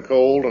tired and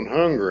cold and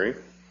hungry,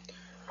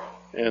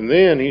 and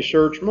then he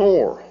searched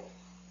more.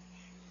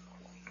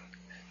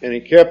 And he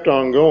kept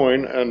on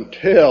going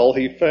until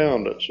he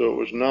found it. So it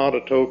was not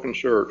a token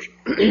search.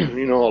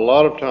 You know, a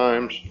lot of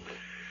times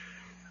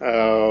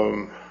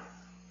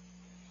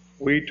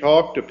we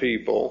talk to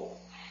people,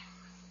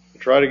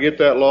 try to get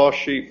that lost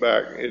sheep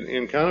back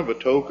in kind of a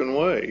token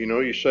way. You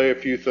know, you say a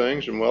few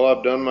things and, well,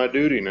 I've done my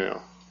duty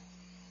now.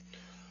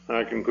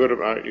 You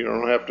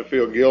don't have to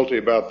feel guilty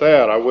about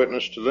that. I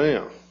witnessed to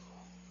them.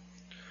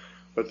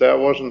 But that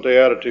wasn't the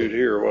attitude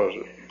here, was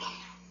it?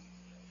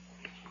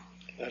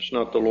 That's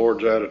not the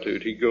Lord's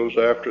attitude. He goes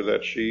after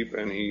that sheep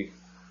and he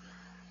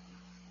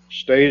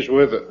stays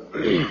with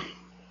it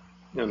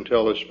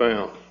until it's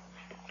found.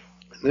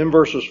 And then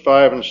verses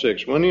 5 and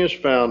 6. When he has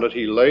found it,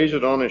 he lays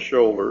it on his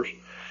shoulders,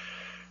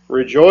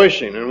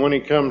 rejoicing. And when he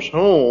comes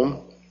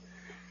home,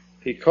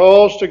 he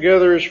calls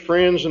together his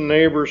friends and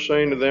neighbors,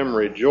 saying to them,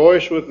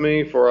 rejoice with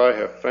me, for I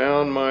have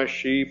found my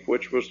sheep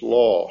which was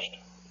lost.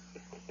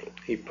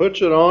 He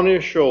puts it on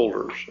his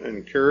shoulders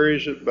and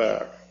carries it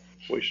back.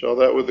 We saw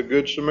that with the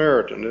Good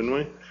Samaritan, didn't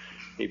we?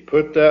 He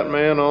put that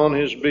man on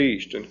his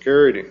beast and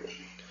carried him.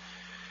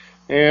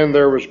 And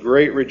there was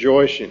great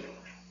rejoicing.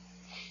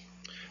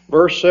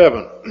 Verse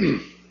 7.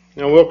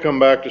 Now we'll come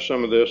back to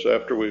some of this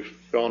after we've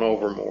gone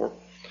over more.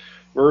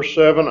 Verse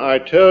 7, I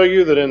tell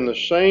you that in the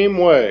same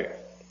way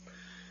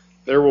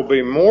there will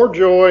be more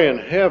joy in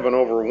heaven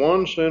over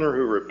one sinner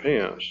who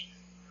repents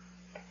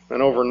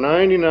than over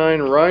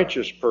 99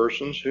 righteous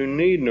persons who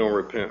need no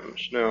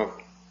repentance. Now,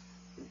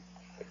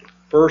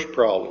 first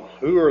problem,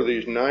 who are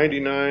these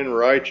 99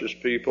 righteous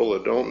people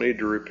that don't need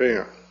to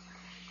repent?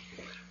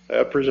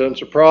 That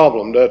presents a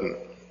problem, doesn't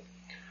it?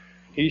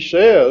 He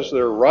says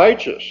they're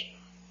righteous,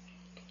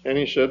 and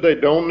he said they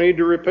don't need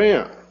to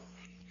repent.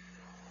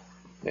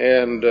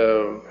 And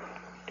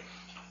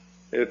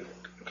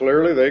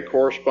clearly they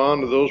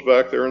correspond to those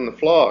back there in the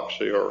flock,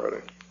 see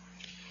already.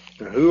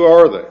 Now, who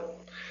are they?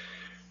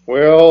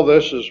 Well,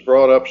 this has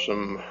brought up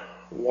some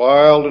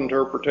wild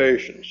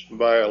interpretations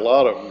by a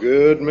lot of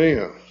good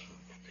men.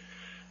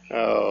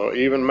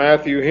 Even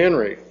Matthew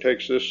Henry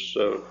takes this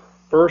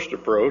first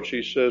approach.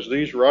 He says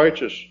these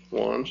righteous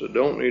ones that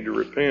don't need to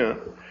repent,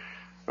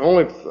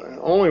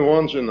 only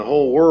ones in the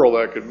whole world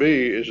that could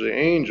be is the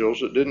angels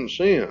that didn't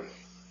sin.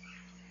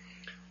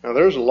 Now,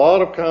 there's a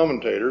lot of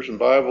commentators and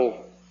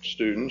Bible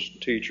students,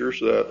 teachers,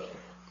 that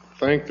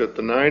think that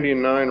the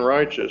 99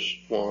 righteous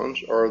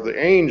ones are the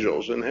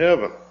angels in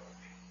heaven.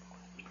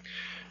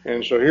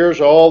 And so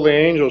here's all the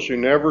angels who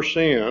never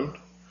sinned,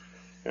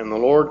 and the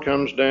Lord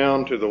comes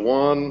down to the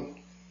one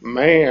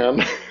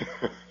man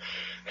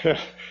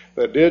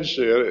that did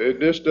sin. It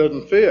just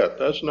doesn't fit.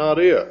 That's not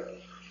it.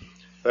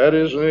 That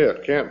isn't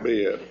it. Can't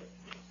be it.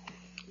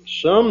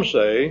 Some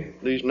say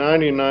these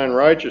 99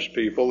 righteous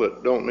people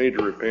that don't need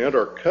to repent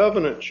are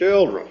covenant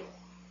children.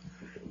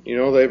 You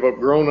know, they've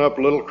grown up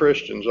little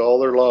Christians all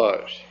their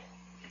lives.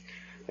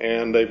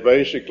 And they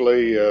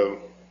basically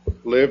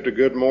lived a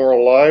good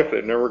moral life.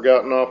 They'd never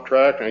gotten off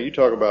track. Now you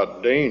talk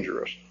about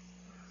dangerous.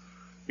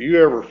 If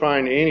you ever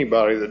find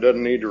anybody that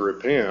doesn't need to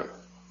repent,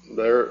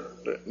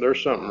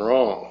 there's something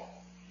wrong.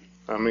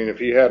 I mean, if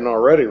he hadn't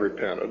already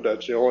repented,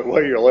 that's the only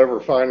way you'll ever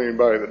find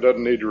anybody that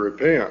doesn't need to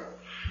repent.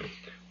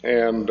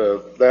 And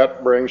that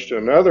brings to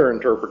another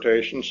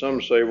interpretation.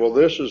 Some say, well,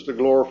 this is the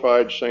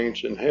glorified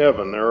saints in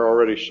heaven. They're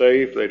already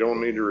safe. They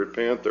don't need to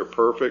repent. They're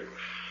perfect.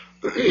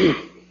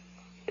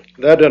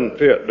 That doesn't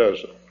fit, does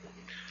it?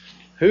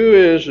 Who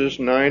is this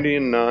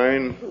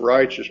 99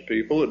 righteous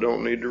people that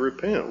don't need to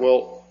repent?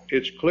 Well,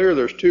 it's clear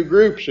there's two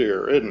groups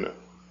here, isn't it?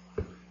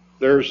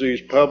 There's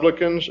these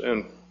publicans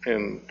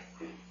and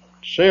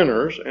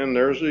sinners, and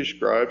there's these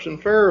scribes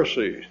and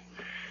Pharisees.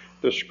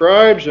 The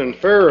scribes and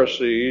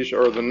Pharisees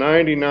are the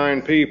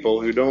 99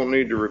 people who don't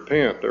need to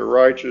repent. They're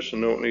righteous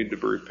and don't need to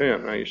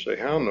repent. Now you say,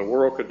 how in the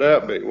world could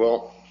that be?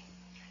 Well,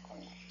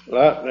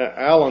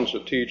 Alan's a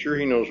teacher.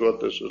 He knows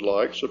what this is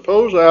like.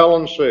 Suppose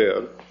Alan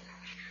said,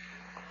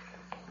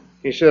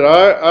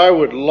 I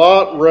would a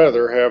lot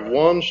rather have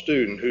one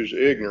student who's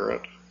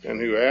ignorant and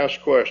who asks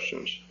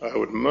questions. I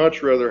would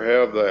much rather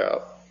have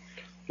that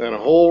than a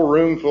whole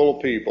room full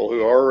of people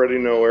who already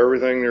know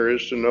everything there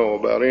is to know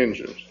about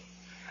engines.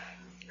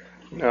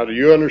 Now, do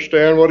you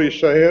understand what he's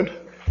saying?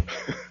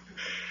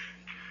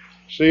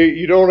 See,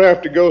 you don't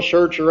have to go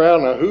search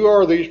around. Now, who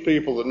are these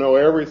people that know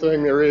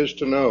everything there is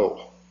to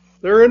know?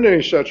 There aren't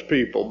any such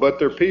people, but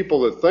they're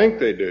people that think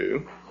they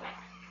do.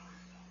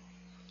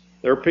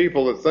 They're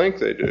people that think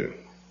they do.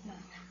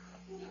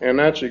 And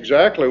that's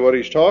exactly what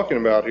he's talking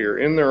about here,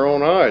 in their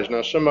own eyes.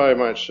 Now, somebody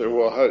might say,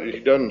 well, he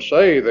doesn't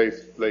say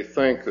they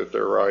think that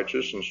they're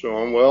righteous and so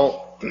on.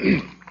 Well,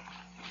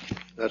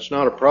 that's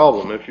not a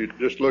problem. If you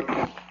just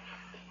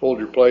hold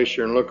your place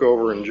here and look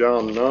over in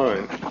John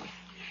 9.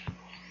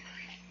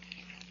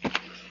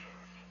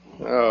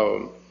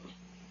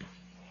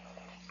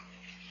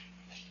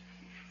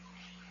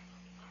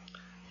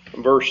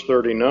 Verse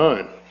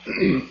 39.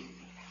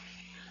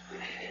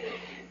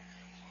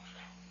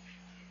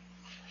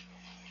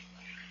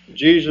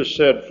 Jesus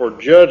said, for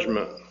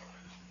judgment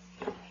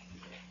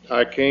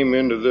I came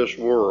into this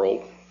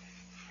world,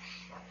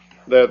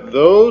 that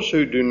those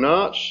who do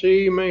not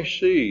see may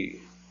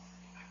see,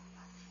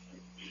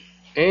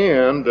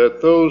 and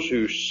that those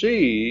who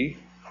see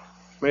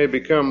may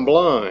become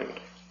blind.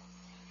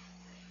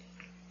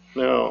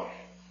 Now,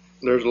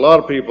 there's a lot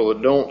of people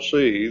that don't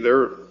see.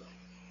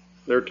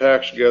 They're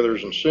tax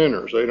gatherers and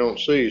sinners. They don't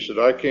see. He said,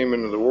 I came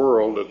into the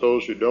world that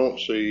those who don't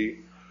see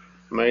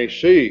may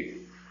see.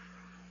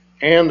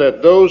 And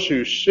that those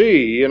who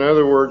see, in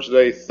other words,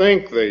 they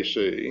think they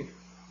see,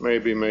 may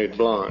be made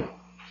blind.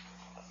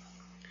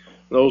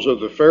 Those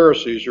of the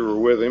Pharisees who were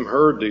with him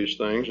heard these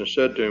things and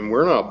said to him,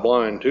 we're not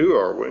blind too,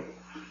 are we?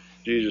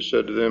 Jesus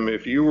said to them,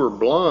 if you were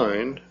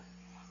blind,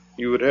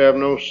 you would have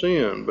no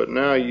sin. But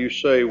now you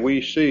say,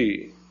 we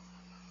see.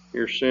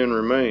 Your sin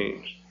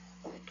remains.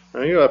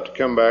 Now you'll have to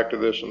come back to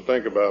this and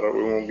think about it.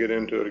 We won't get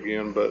into it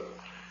again, but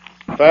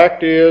the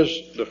fact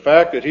is, the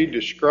fact that he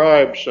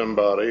describes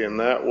somebody in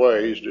that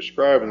way, he's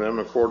describing them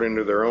according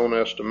to their own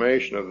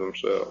estimation of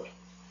themselves.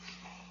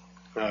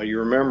 Now you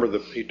remember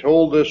that he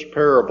told this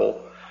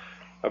parable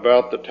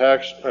about the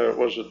tax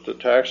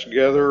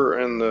gatherer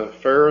and the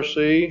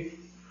Pharisee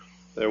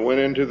that went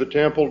into the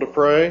temple to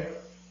pray.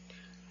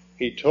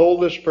 He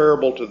told this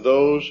parable to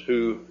those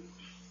who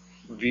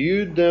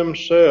viewed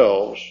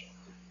themselves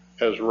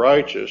as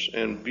righteous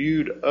and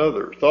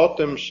thought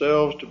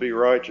themselves to be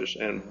righteous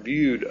and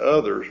viewed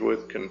others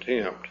with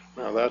contempt.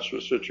 Now that's the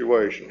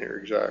situation here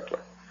exactly.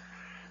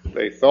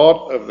 They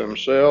thought of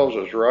themselves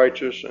as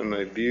righteous and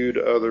they viewed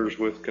others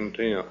with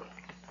contempt.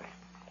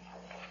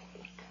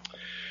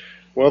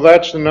 Well,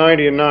 that's the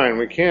 90 and 9.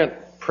 We can't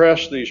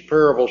press these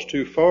parables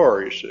too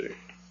far, you see.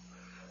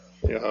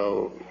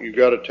 You've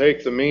got to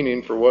take the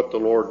meaning for what the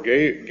Lord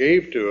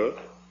gave to it.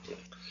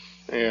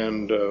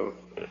 And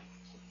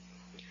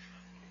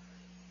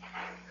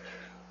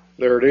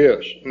there it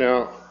is.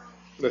 Now,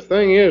 the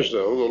thing is,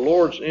 though, the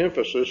Lord's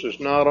emphasis is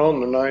not on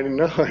the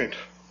 99.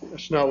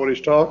 That's not what he's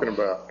talking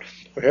about.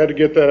 We had to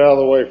get that out of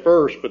the way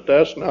first, but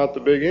that's not the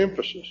big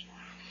emphasis.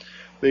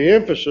 The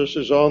emphasis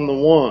is on the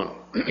one.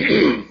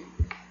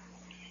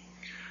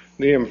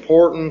 The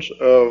importance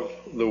of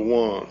the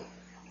one.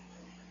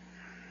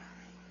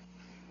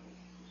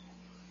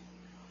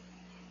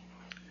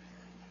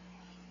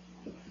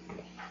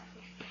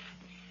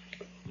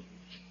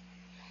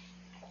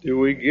 Do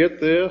we get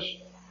this?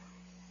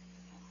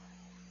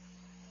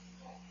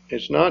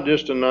 It's not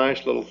just a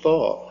nice little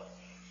thought.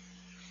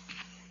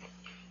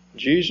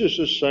 Jesus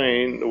is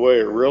saying the way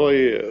it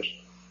really is.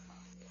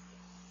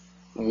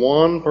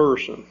 One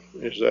person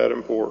is that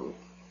important.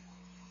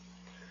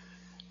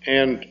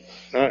 And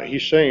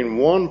he's saying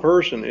one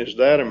person is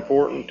that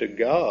important to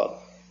God.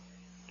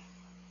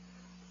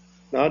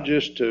 Not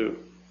just to,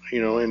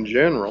 in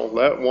general.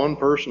 That one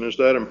person is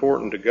that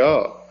important to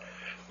God.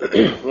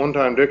 One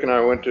time Dick and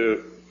I went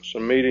to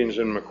some meetings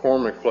in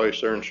McCormick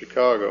Place there in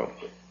Chicago.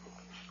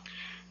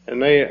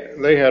 And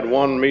they had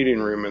one meeting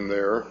room in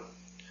there.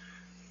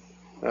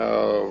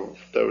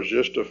 That was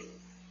just it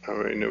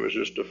was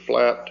just a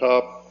flat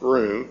top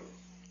room.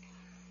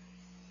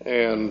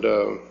 And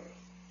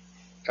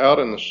out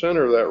in the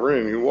center of that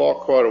room, you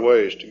walk quite a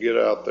ways to get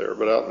out there,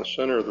 but out in the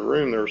center of the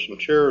room, there were some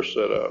chairs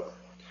set up.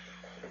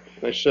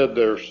 They said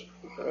at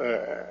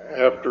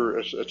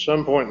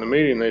some point in the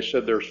meeting, they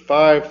said there's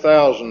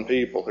 5,000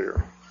 people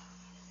here.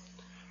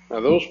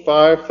 Now, those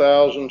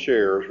 5,000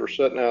 chairs were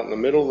sitting out in the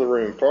middle of the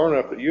room, far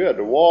enough that you had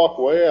to walk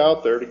way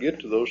out there to get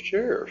to those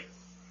chairs.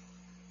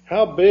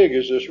 How big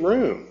is this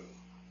room?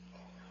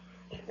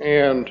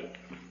 And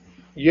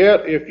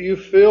yet, if you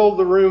filled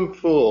the room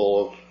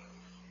full of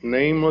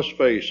nameless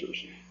faces,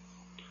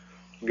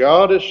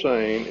 God is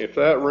saying if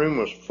that room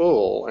was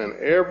full and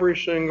every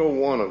single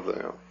one of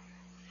them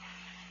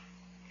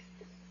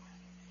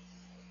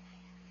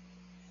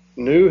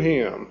knew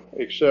Him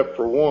except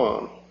for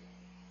one,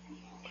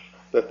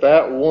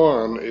 that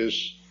one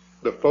is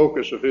the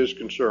focus of His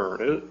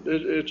concern.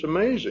 It's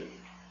amazing.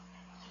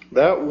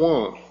 That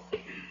one.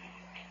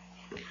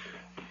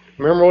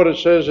 Remember what it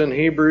says in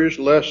Hebrews,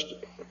 lest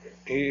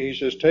he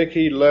says, take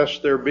heed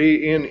lest there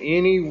be in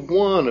any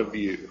one of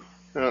you.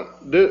 Now,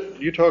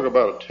 you talk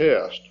about a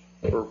test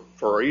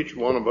for each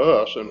one of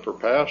us and for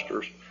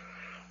pastors.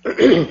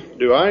 Am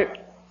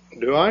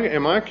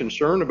I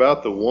concerned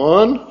about the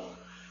one?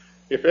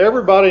 If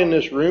everybody in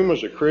this room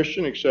was a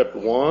Christian except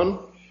one,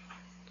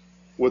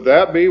 would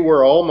that be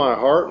where all my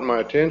heart and my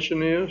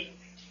attention is?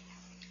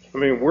 I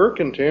mean, we're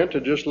content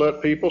to just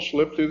let people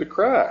slip through the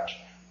cracks.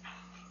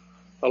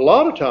 A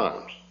lot of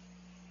times.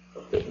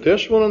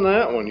 This one and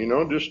that one,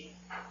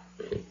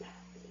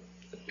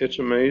 it's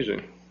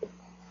amazing.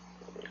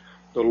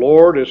 The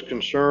Lord is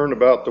concerned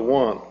about the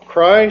one.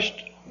 Christ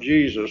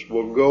Jesus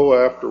will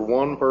go after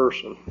one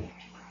person.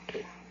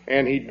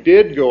 And He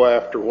did go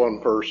after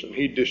one person.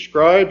 He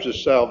describes the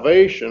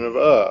salvation of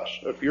us.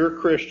 If you're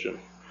a Christian,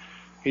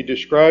 He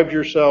describes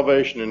your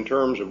salvation in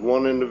terms of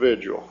one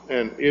individual.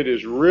 And it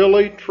is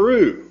really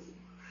true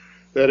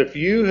that if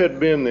you had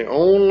been the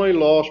only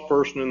lost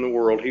person in the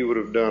world, He would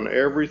have done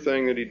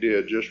everything that He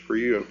did just for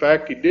you. In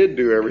fact, He did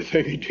do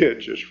everything He did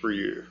just for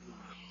you.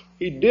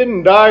 He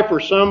didn't die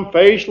for some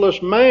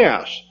faceless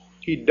mass.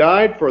 He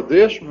died for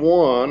this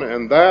one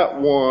and that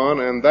one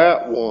and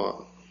that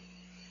one.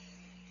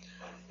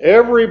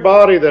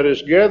 Everybody that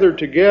is gathered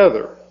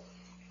together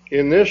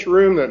in this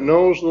room that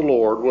knows the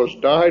Lord was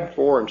died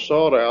for and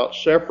sought out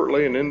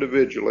separately and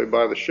individually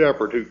by the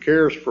shepherd who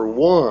cares for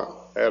one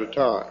at a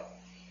time.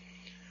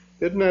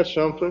 Isn't that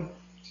something?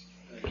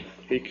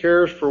 He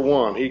cares for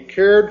one. He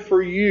cared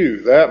for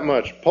you that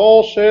much.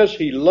 Paul says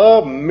He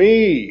loved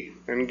me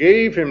and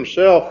gave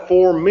Himself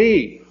for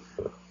me.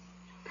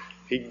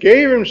 He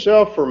gave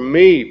Himself for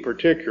me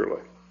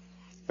particularly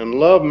and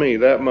loved me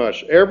that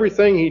much.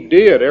 Everything He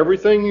did,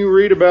 everything you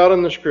read about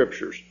in the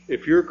Scriptures,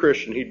 if you're a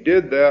Christian, He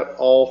did that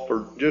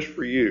all just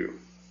for you.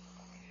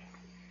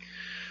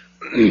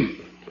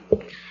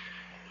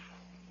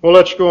 Well,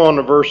 let's go on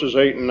to verses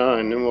 8 and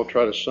 9, then we'll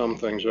try to sum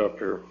things up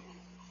here.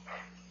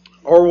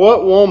 Or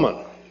what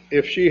woman,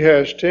 if she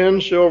has 10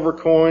 silver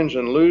coins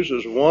and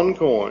loses 1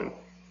 coin,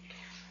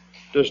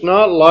 does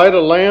not light a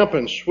lamp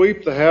and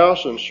sweep the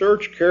house and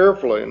search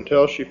carefully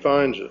until she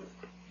finds it?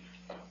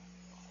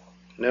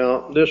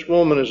 Now, this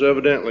woman is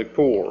evidently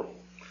poor.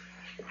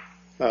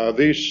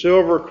 These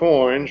silver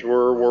coins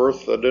were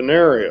worth a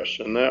denarius,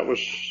 and that was,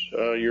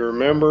 you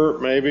remember,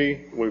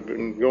 maybe, we've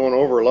been going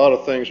over a lot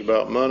of things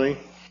about money.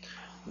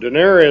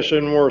 Denarius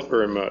isn't worth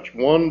very much.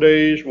 1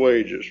 day's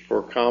wages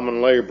for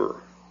common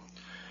labor.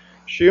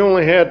 She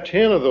only had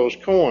 10 of those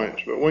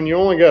coins, but when you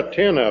only got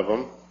 10 of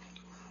them,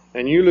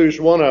 and you lose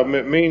 1 of them,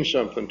 it means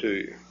something to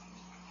you.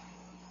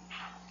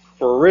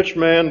 For a rich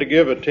man to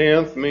give a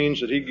tenth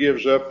means that he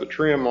gives up the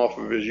trim off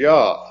of his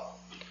yacht.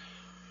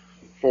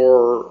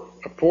 For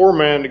a poor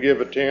man to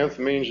give a tenth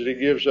means that he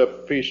gives up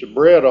a piece of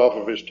bread off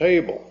of his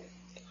table.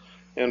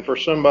 And for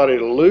somebody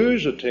to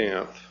lose a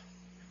tenth,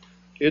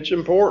 it's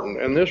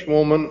important. And this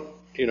woman,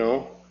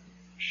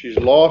 she's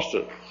lost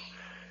it.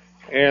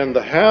 And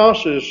the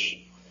house is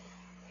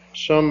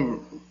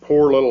some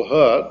poor little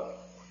hut.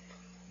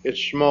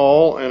 It's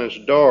small and it's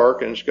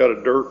dark and it's got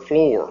a dirt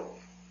floor.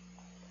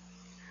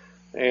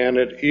 And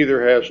it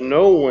either has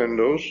no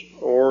windows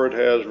or it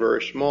has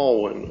very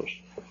small windows.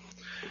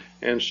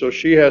 And so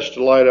she has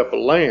to light up a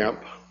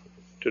lamp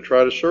to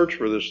try to search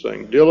for this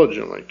thing,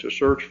 diligently to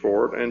search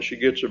for it. And she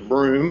gets a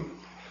broom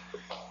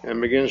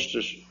and begins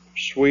to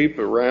sweep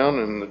around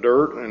in the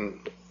dirt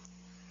and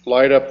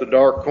light up the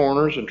dark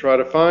corners and try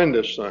to find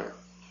this thing.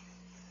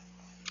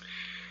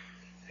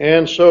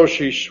 And so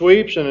she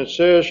sweeps, and it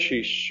says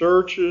she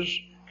searches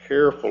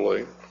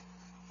carefully.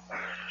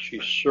 She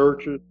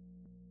searches.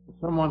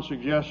 Someone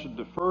suggested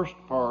the first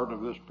part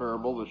of this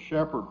parable, the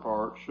shepherd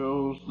part,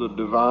 shows the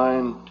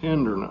divine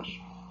tenderness.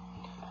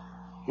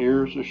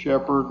 Here's a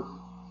shepherd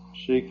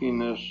seeking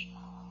this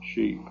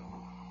sheep.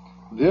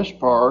 This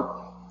part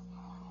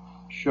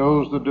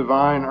shows the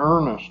divine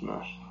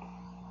earnestness.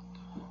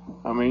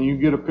 I mean, you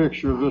get a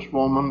picture of this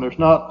woman. There's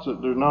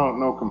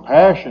no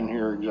compassion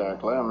here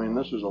exactly. I mean,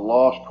 this is a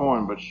lost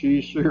coin, but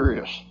she's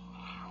serious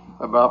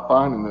about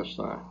finding this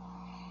thing.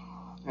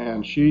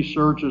 And she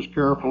searches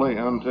carefully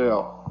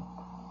until.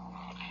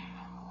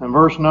 In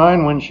verse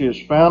 9, when she has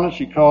found it,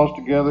 she calls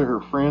together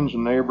her friends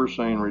and neighbors,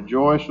 saying,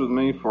 "Rejoice with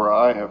me, for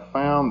I have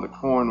found the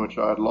coin which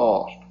I had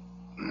lost."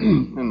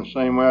 In the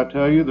same way, I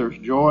tell you, there's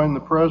joy in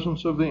the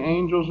presence of the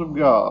angels of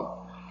God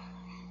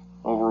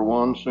over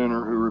one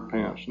sinner who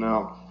repents.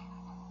 Now,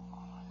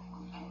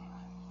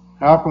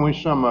 how can we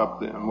sum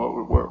up then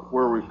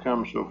where we've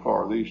come so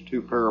far, these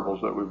two parables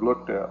that we've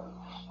looked at?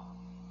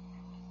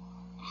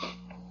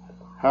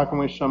 How can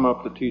we sum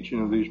up the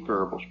teaching of these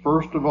parables?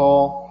 First of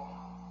all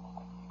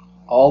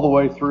the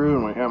way through,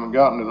 and we haven't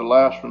gotten to the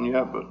last one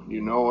yet, but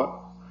you know it,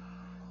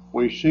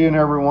 we see in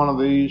every one of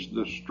these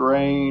the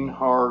straying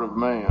heart of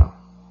man.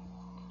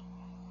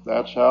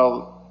 That's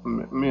how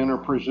men are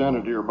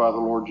presented here by the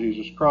Lord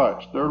Jesus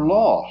Christ. They're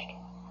lost.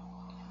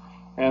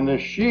 And the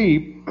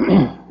sheep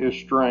is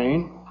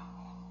straying.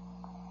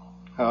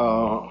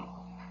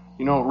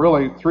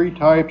 Really three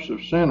types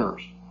of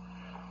sinners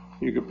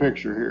you could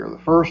picture here.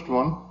 The first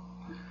one,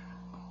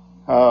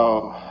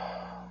 the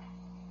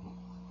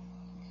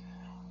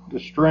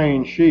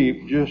straying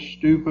sheep, just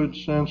stupid,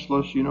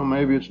 senseless,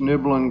 maybe it's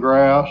nibbling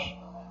grass,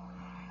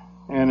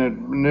 and it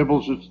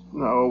nibbles it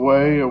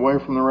away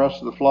from the rest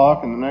of the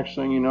flock, and the next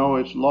thing you know,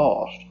 it's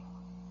lost.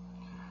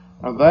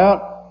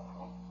 Now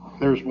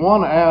there's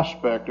one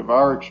aspect of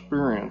our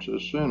experience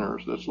as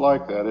sinners that's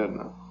like that,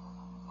 isn't it?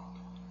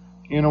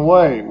 In a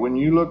way, when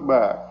you look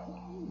back,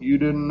 you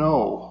didn't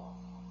know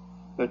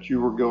that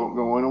you were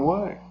going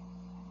away.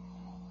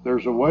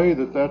 There's a way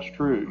that's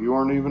true. You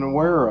aren't even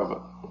aware of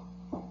it.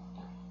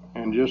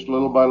 And just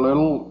little by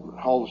little,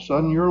 all of a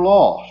sudden you're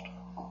lost.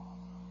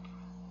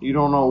 You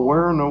don't know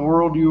where in the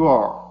world you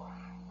are.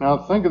 Now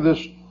think of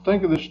this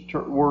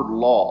word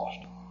lost.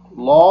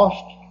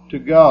 Lost to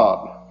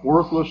God.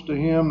 Worthless to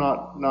Him,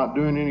 not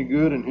doing any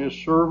good in His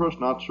service,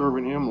 not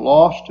serving Him.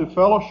 Lost to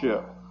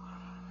fellowship.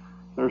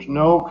 There's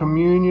no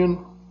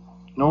communion,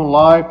 no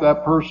life.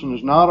 That person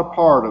is not a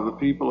part of the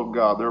people of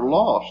God. They're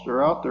lost.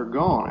 They're out there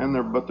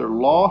gone. But they're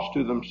lost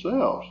to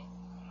themselves.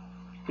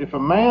 If a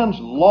man's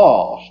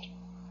lost,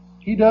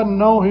 he doesn't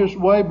know his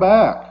way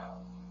back.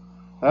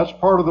 That's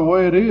part of the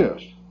way it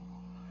is.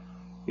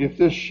 If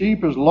this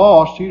sheep is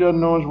lost, he doesn't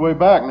know his way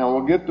back. Now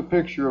we'll get the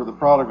picture of the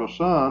prodigal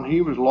son.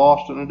 He was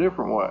lost in a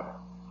different way.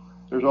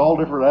 There's all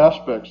different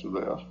aspects of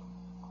this.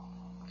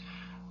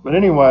 But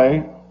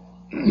anyway,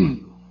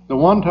 the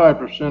one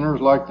type of sinner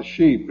is like the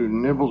sheep who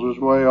nibbles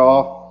his way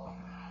off,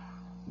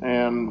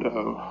 and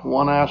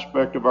one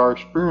aspect of our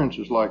experience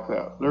is like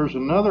that. There's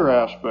another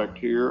aspect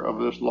here of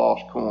this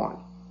lost coin.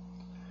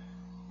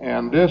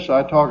 And this,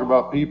 I talk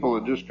about people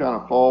that just kind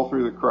of fall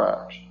through the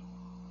cracks.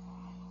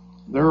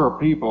 There are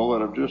people that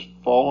have just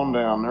fallen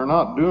down. They're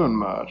not doing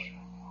much.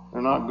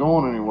 They're not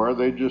going anywhere.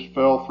 They just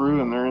fell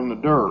through and they're in the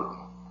dirt.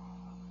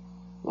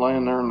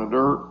 Laying there in the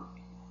dirt,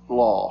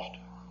 lost,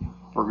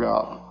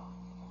 forgotten.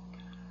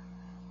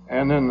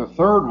 And then the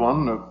third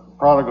one, the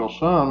prodigal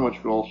son,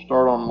 which we'll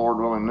start on, Lord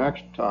willing,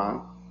 next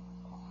time.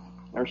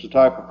 There's the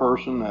type of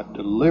person that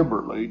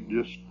deliberately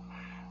just,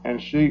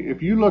 and see,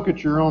 if you look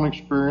at your own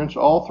experience,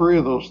 all three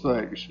of those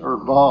things are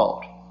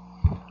involved.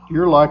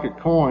 You're like a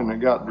coin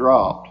that got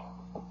dropped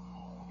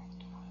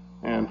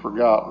and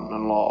forgotten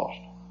and lost.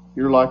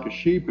 You're like a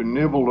sheep who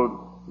nibbled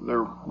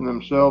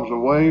themselves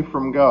away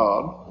from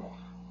God.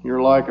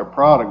 You're like a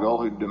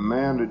prodigal who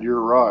demanded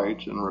your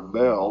rights and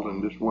rebelled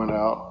and just went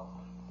out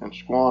and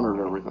squandered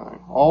everything.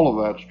 All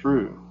of that's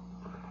true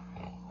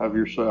of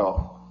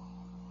yourself.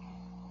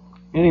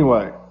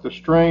 Anyway, the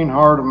strained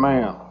heart of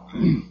man.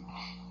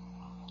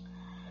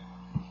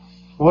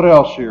 What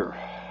else here?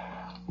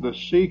 The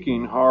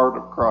seeking heart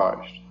of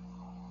Christ.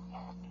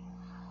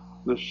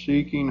 The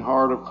seeking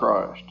heart of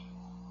Christ.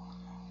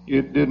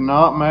 It did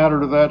not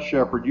matter to that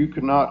shepherd. You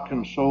could not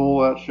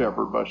console that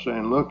shepherd by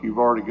saying, look, you've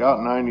already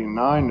got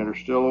 99 that are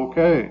still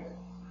okay.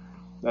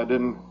 That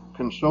didn't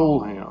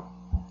console him.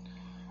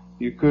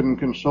 You couldn't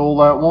console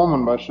that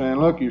woman by saying,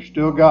 look, you've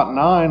still got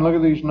 9. Look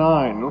at these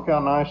 9. Look how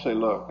nice they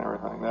look and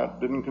everything.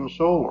 That didn't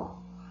console her.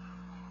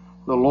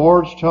 The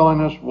Lord's telling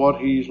us what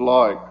He's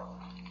like.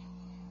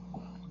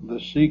 The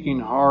seeking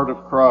heart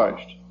of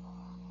Christ.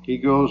 He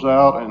goes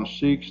out and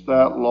seeks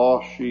that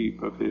lost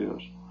sheep of His.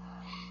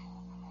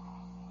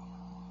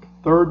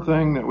 Third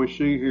thing that we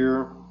see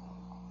here,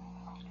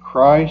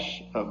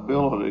 Christ's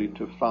ability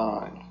to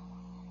find.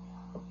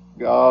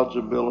 God's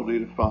ability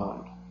to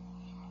find.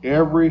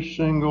 Every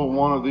single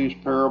one of these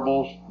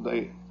parables,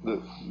 the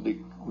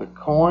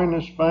coin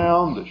is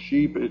found, the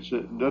sheep, it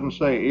doesn't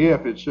say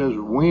if, it says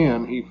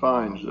when He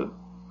finds it.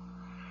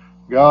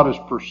 God is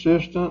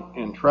persistent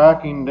in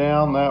tracking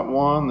down that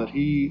one that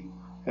He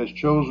has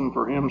chosen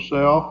for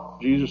Himself.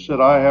 Jesus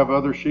said, I have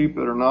other sheep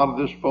that are not of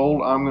this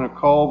fold. I'm going to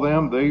call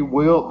them. They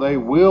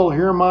will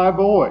hear my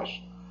voice.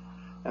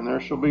 And there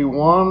shall be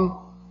one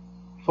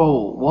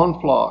fold, one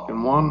flock,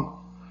 and one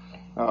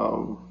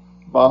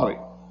body.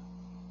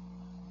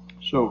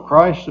 So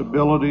Christ's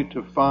ability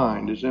to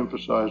find is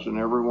emphasized in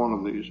every one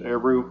of these.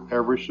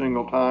 Every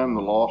single time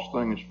the lost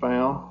thing is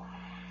found.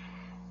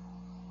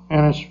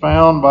 And it's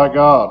found by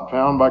God,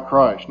 found by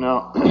Christ.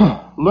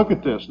 Now, look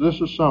at this.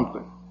 This is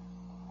something.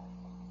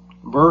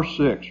 Verse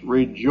 6,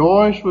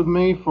 rejoice with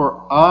me,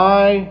 for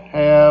I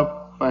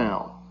have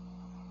found.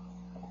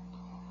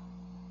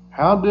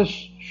 How'd this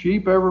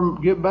sheep ever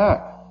get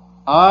back?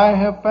 I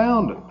have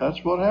found it.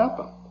 That's what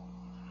happened.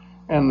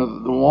 And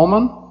the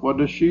woman, what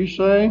does she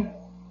say?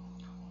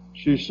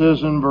 She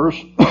says in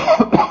verse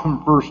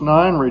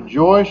 9,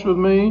 rejoice with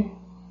me,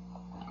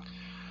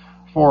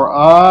 for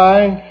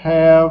I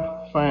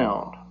have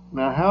found.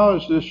 Now, how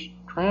is this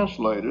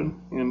translated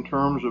in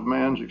terms of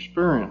man's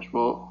experience?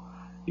 Well,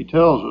 he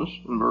tells us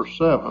in verse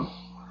 7,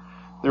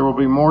 there will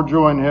be more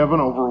joy in heaven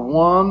over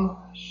one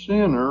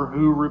sinner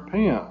who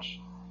repents.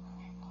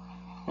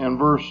 And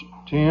verse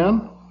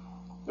 10,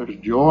 there's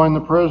joy in the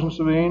presence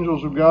of the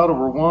angels of God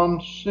over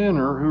one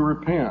sinner who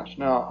repents.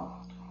 Now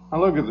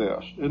look at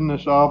this. Isn't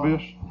this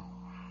obvious?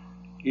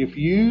 If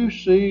you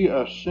see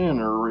a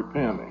sinner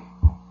repenting,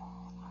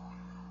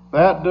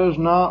 that does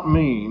not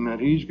mean that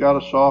he's got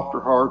a softer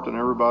heart than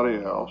everybody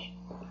else,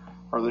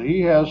 or that he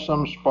has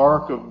some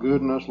spark of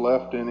goodness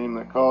left in him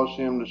that caused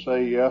him to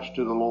say yes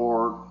to the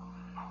Lord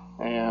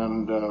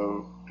and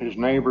his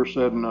neighbor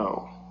said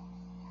no.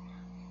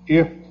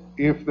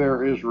 If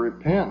there is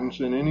repentance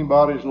in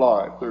anybody's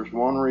life, there's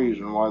one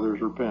reason why there's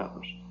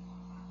repentance.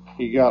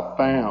 He got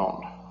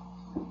found.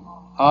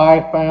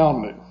 I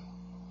found him.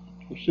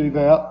 You see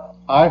that?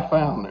 I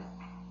found him.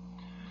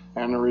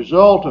 And the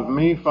result of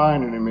me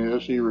finding him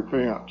is he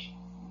repents.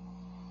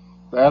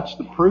 That's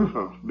the proof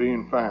of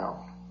being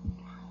found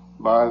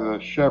by the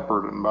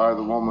shepherd and by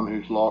the woman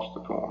who's lost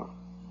the coin.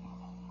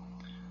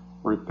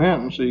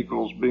 Repentance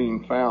equals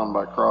being found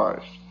by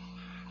Christ.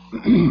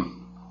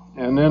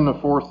 And then the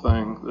fourth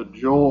thing, the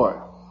joy.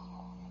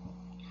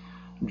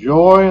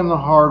 Joy in the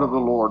heart of the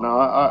Lord. Now,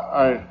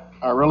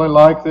 I really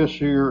like this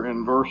here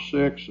in verse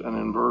 6 and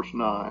in verse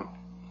 9.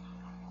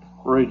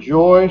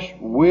 Rejoice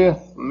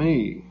with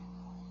me,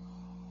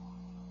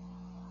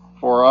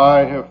 for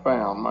I have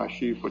found my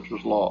sheep which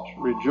was lost.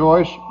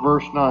 Rejoice,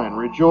 verse 9,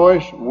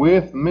 rejoice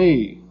with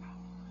me,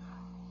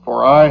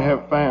 for I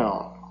have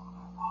found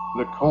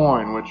the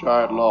coin which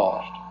I had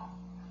lost.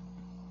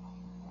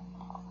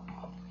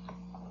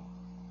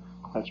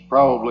 That's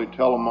probably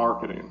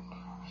telemarketing.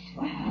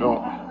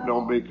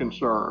 Don't be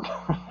concerned.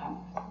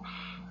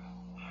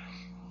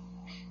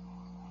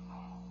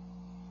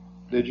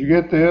 Did you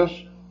get this?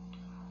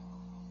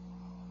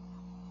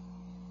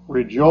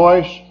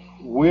 Rejoice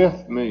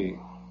with me.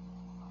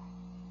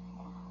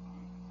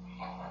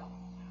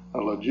 A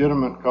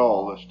legitimate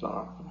call this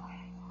time.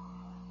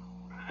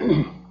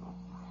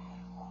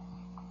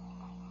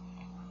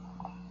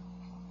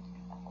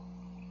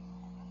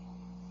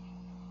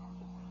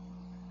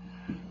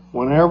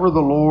 Whenever the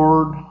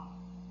Lord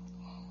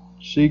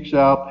seeks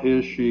out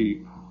his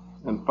sheep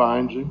and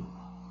finds him,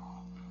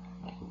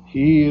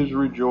 he is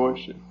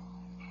rejoicing.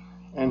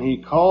 And he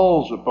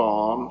calls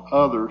upon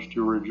others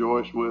to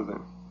rejoice with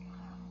him.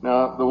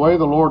 Now, the way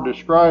the Lord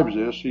describes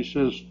this, he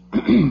says,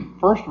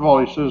 first of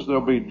all, he says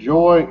there'll be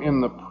joy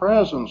in the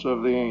presence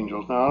of the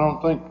angels. Now, I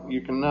don't think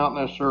you can not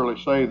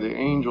necessarily say the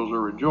angels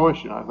are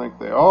rejoicing. I think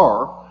they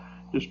are,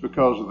 just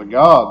because of the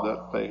God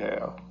that they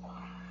have.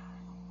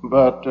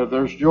 But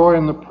there's joy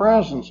in the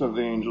presence of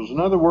the angels.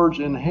 In other words,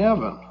 in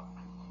heaven,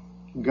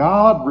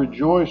 God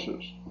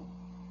rejoices.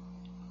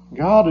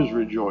 God is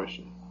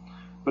rejoicing.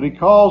 But he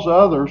calls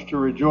others to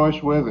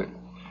rejoice with him.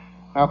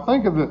 Now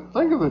think of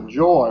the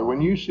joy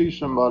when you see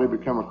somebody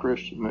become a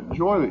Christian, that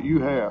joy that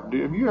you have.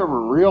 Have you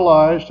ever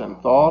realized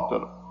and thought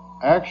that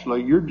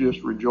actually you're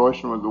just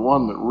rejoicing with the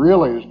one that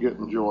really is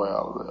getting joy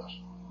out of this?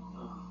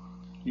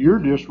 You're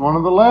just one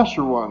of the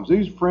lesser ones.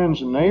 These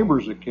friends and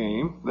neighbors that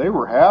came, they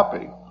were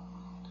happy.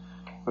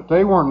 But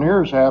they weren't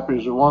near as happy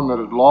as the one that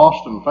had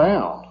lost and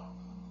found.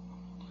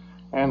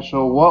 And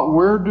so what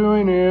we're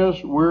doing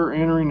is we're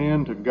entering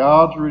into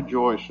God's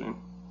rejoicing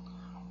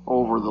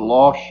over the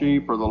lost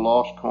sheep or the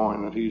lost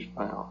coin that he's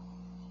found.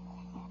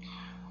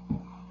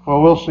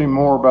 Well, we'll see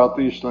more about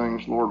these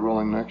things, Lord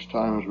willing, next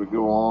time as we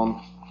go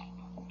on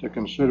to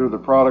consider the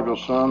prodigal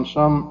son.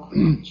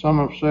 Some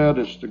have said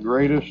it's the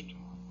greatest,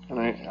 and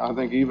I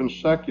think even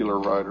secular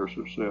writers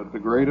have said, the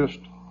greatest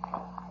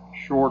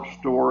short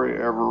story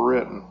ever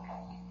written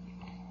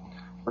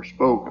or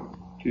spoken.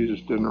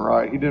 Jesus didn't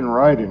write. He didn't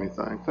write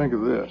anything. Think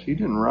of this. He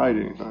didn't write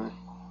anything.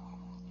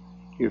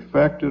 He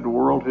affected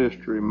world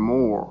history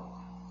more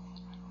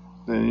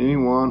than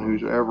anyone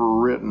who's ever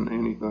written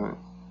anything.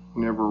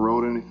 He never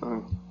wrote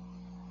anything.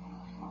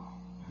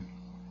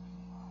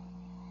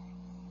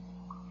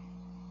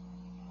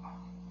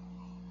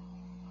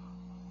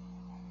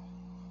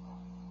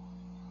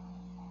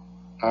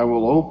 I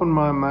will open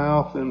my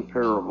mouth in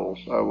parables.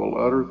 I will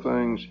utter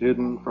things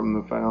hidden from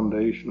the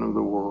foundation of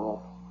the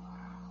world.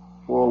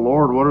 Well,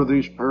 Lord, what are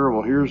these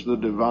parables? Here's the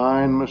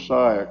divine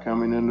Messiah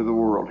coming into the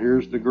world.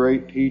 Here's the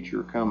great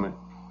teacher coming.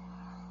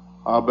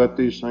 I bet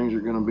these things are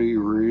going to be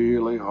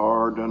really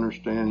hard to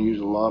understand,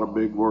 use a lot of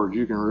big words.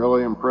 You can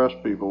really impress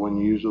people when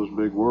you use those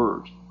big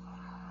words.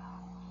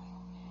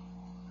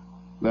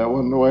 That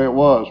wasn't the way it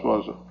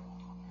was it?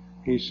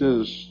 He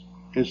says,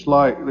 it's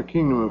like the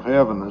kingdom of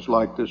heaven is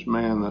like this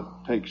man that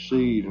takes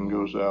seed and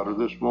goes out, or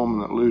this woman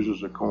that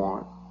loses a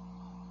coin,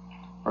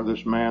 or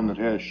this man that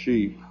has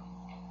sheep.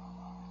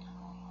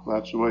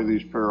 That's the way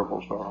these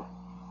parables are.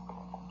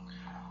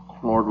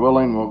 Lord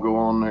willing, we'll go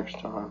on next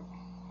time.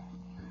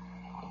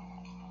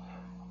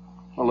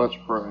 Well, let's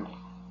pray.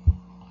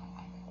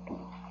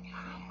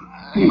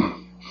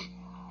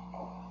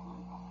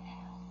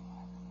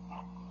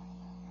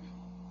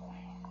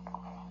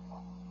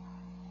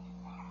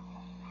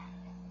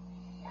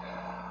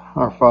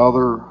 Our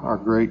Father, our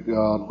great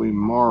God, we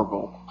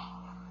marvel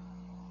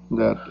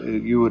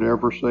that you would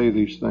ever say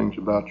these things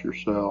about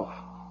yourself,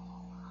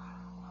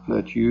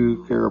 that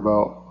you care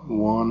about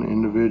one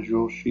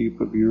individual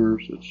sheep of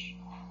yours that's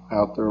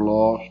out there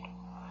lost.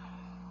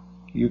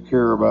 You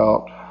care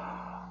about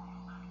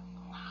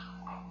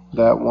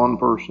that one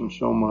person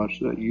so much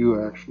that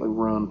you actually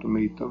run to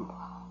meet them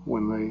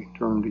when they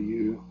turn to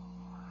you.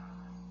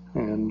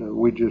 And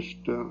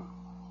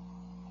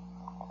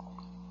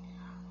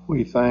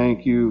we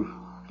thank you,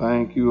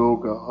 O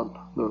God,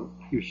 that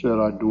you said,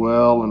 I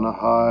dwell in a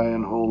high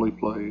and holy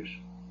place.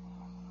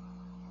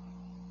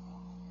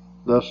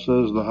 Thus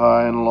says the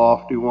high and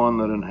lofty one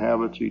that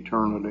inhabits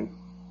eternity.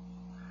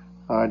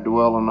 I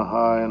dwell in a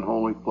high and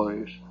holy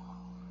place,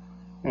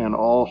 and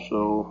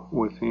also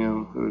with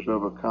him who is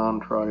of a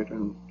contrite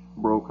and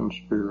broken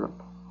spirit,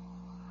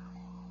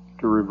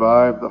 to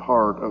revive the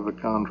heart of the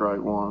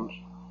contrite ones.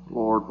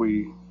 Lord,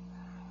 we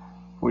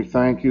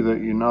thank you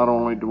that you not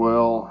only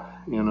dwell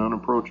in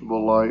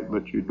unapproachable light,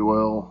 but you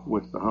dwell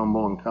with the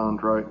humble and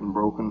contrite and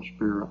broken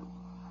spirit,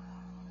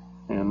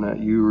 and that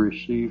you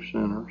receive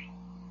sinners.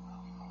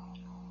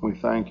 We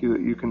thank you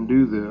that you can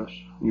do this.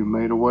 You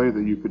made a way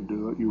that you could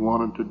do it. You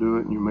wanted to do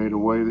it, and you made a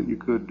way that you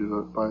could do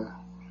it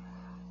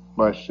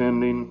by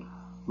sending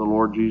the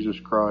Lord Jesus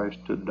Christ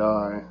to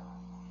die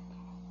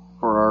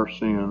for our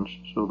sins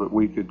so that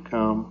we could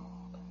come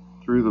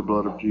through the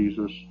blood of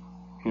Jesus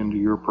into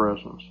your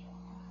presence.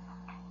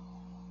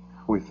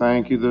 We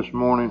thank you this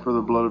morning for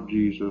the blood of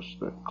Jesus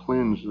that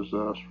cleanses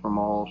us from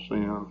all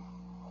sin.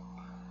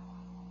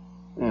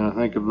 And I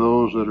think of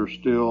those that are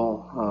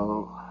still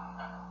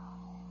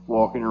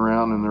walking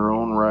around in their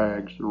own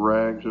rags, the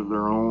rags of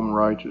their own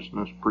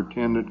righteousness,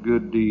 pretended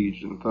good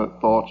deeds and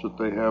thoughts that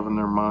they have in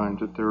their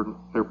minds that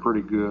they're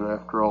pretty good.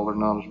 After all, they're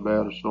not as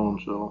bad as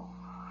so-and-so.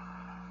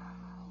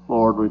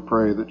 Lord, we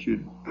pray that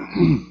you'd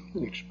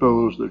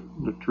expose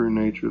the true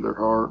nature of their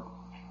heart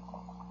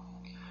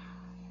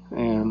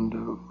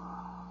and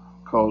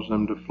cause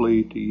them to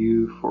flee to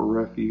you for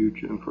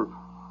refuge and for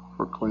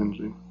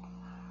cleansing.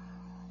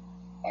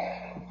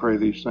 I pray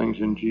these things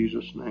in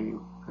Jesus'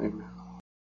 name. Amen.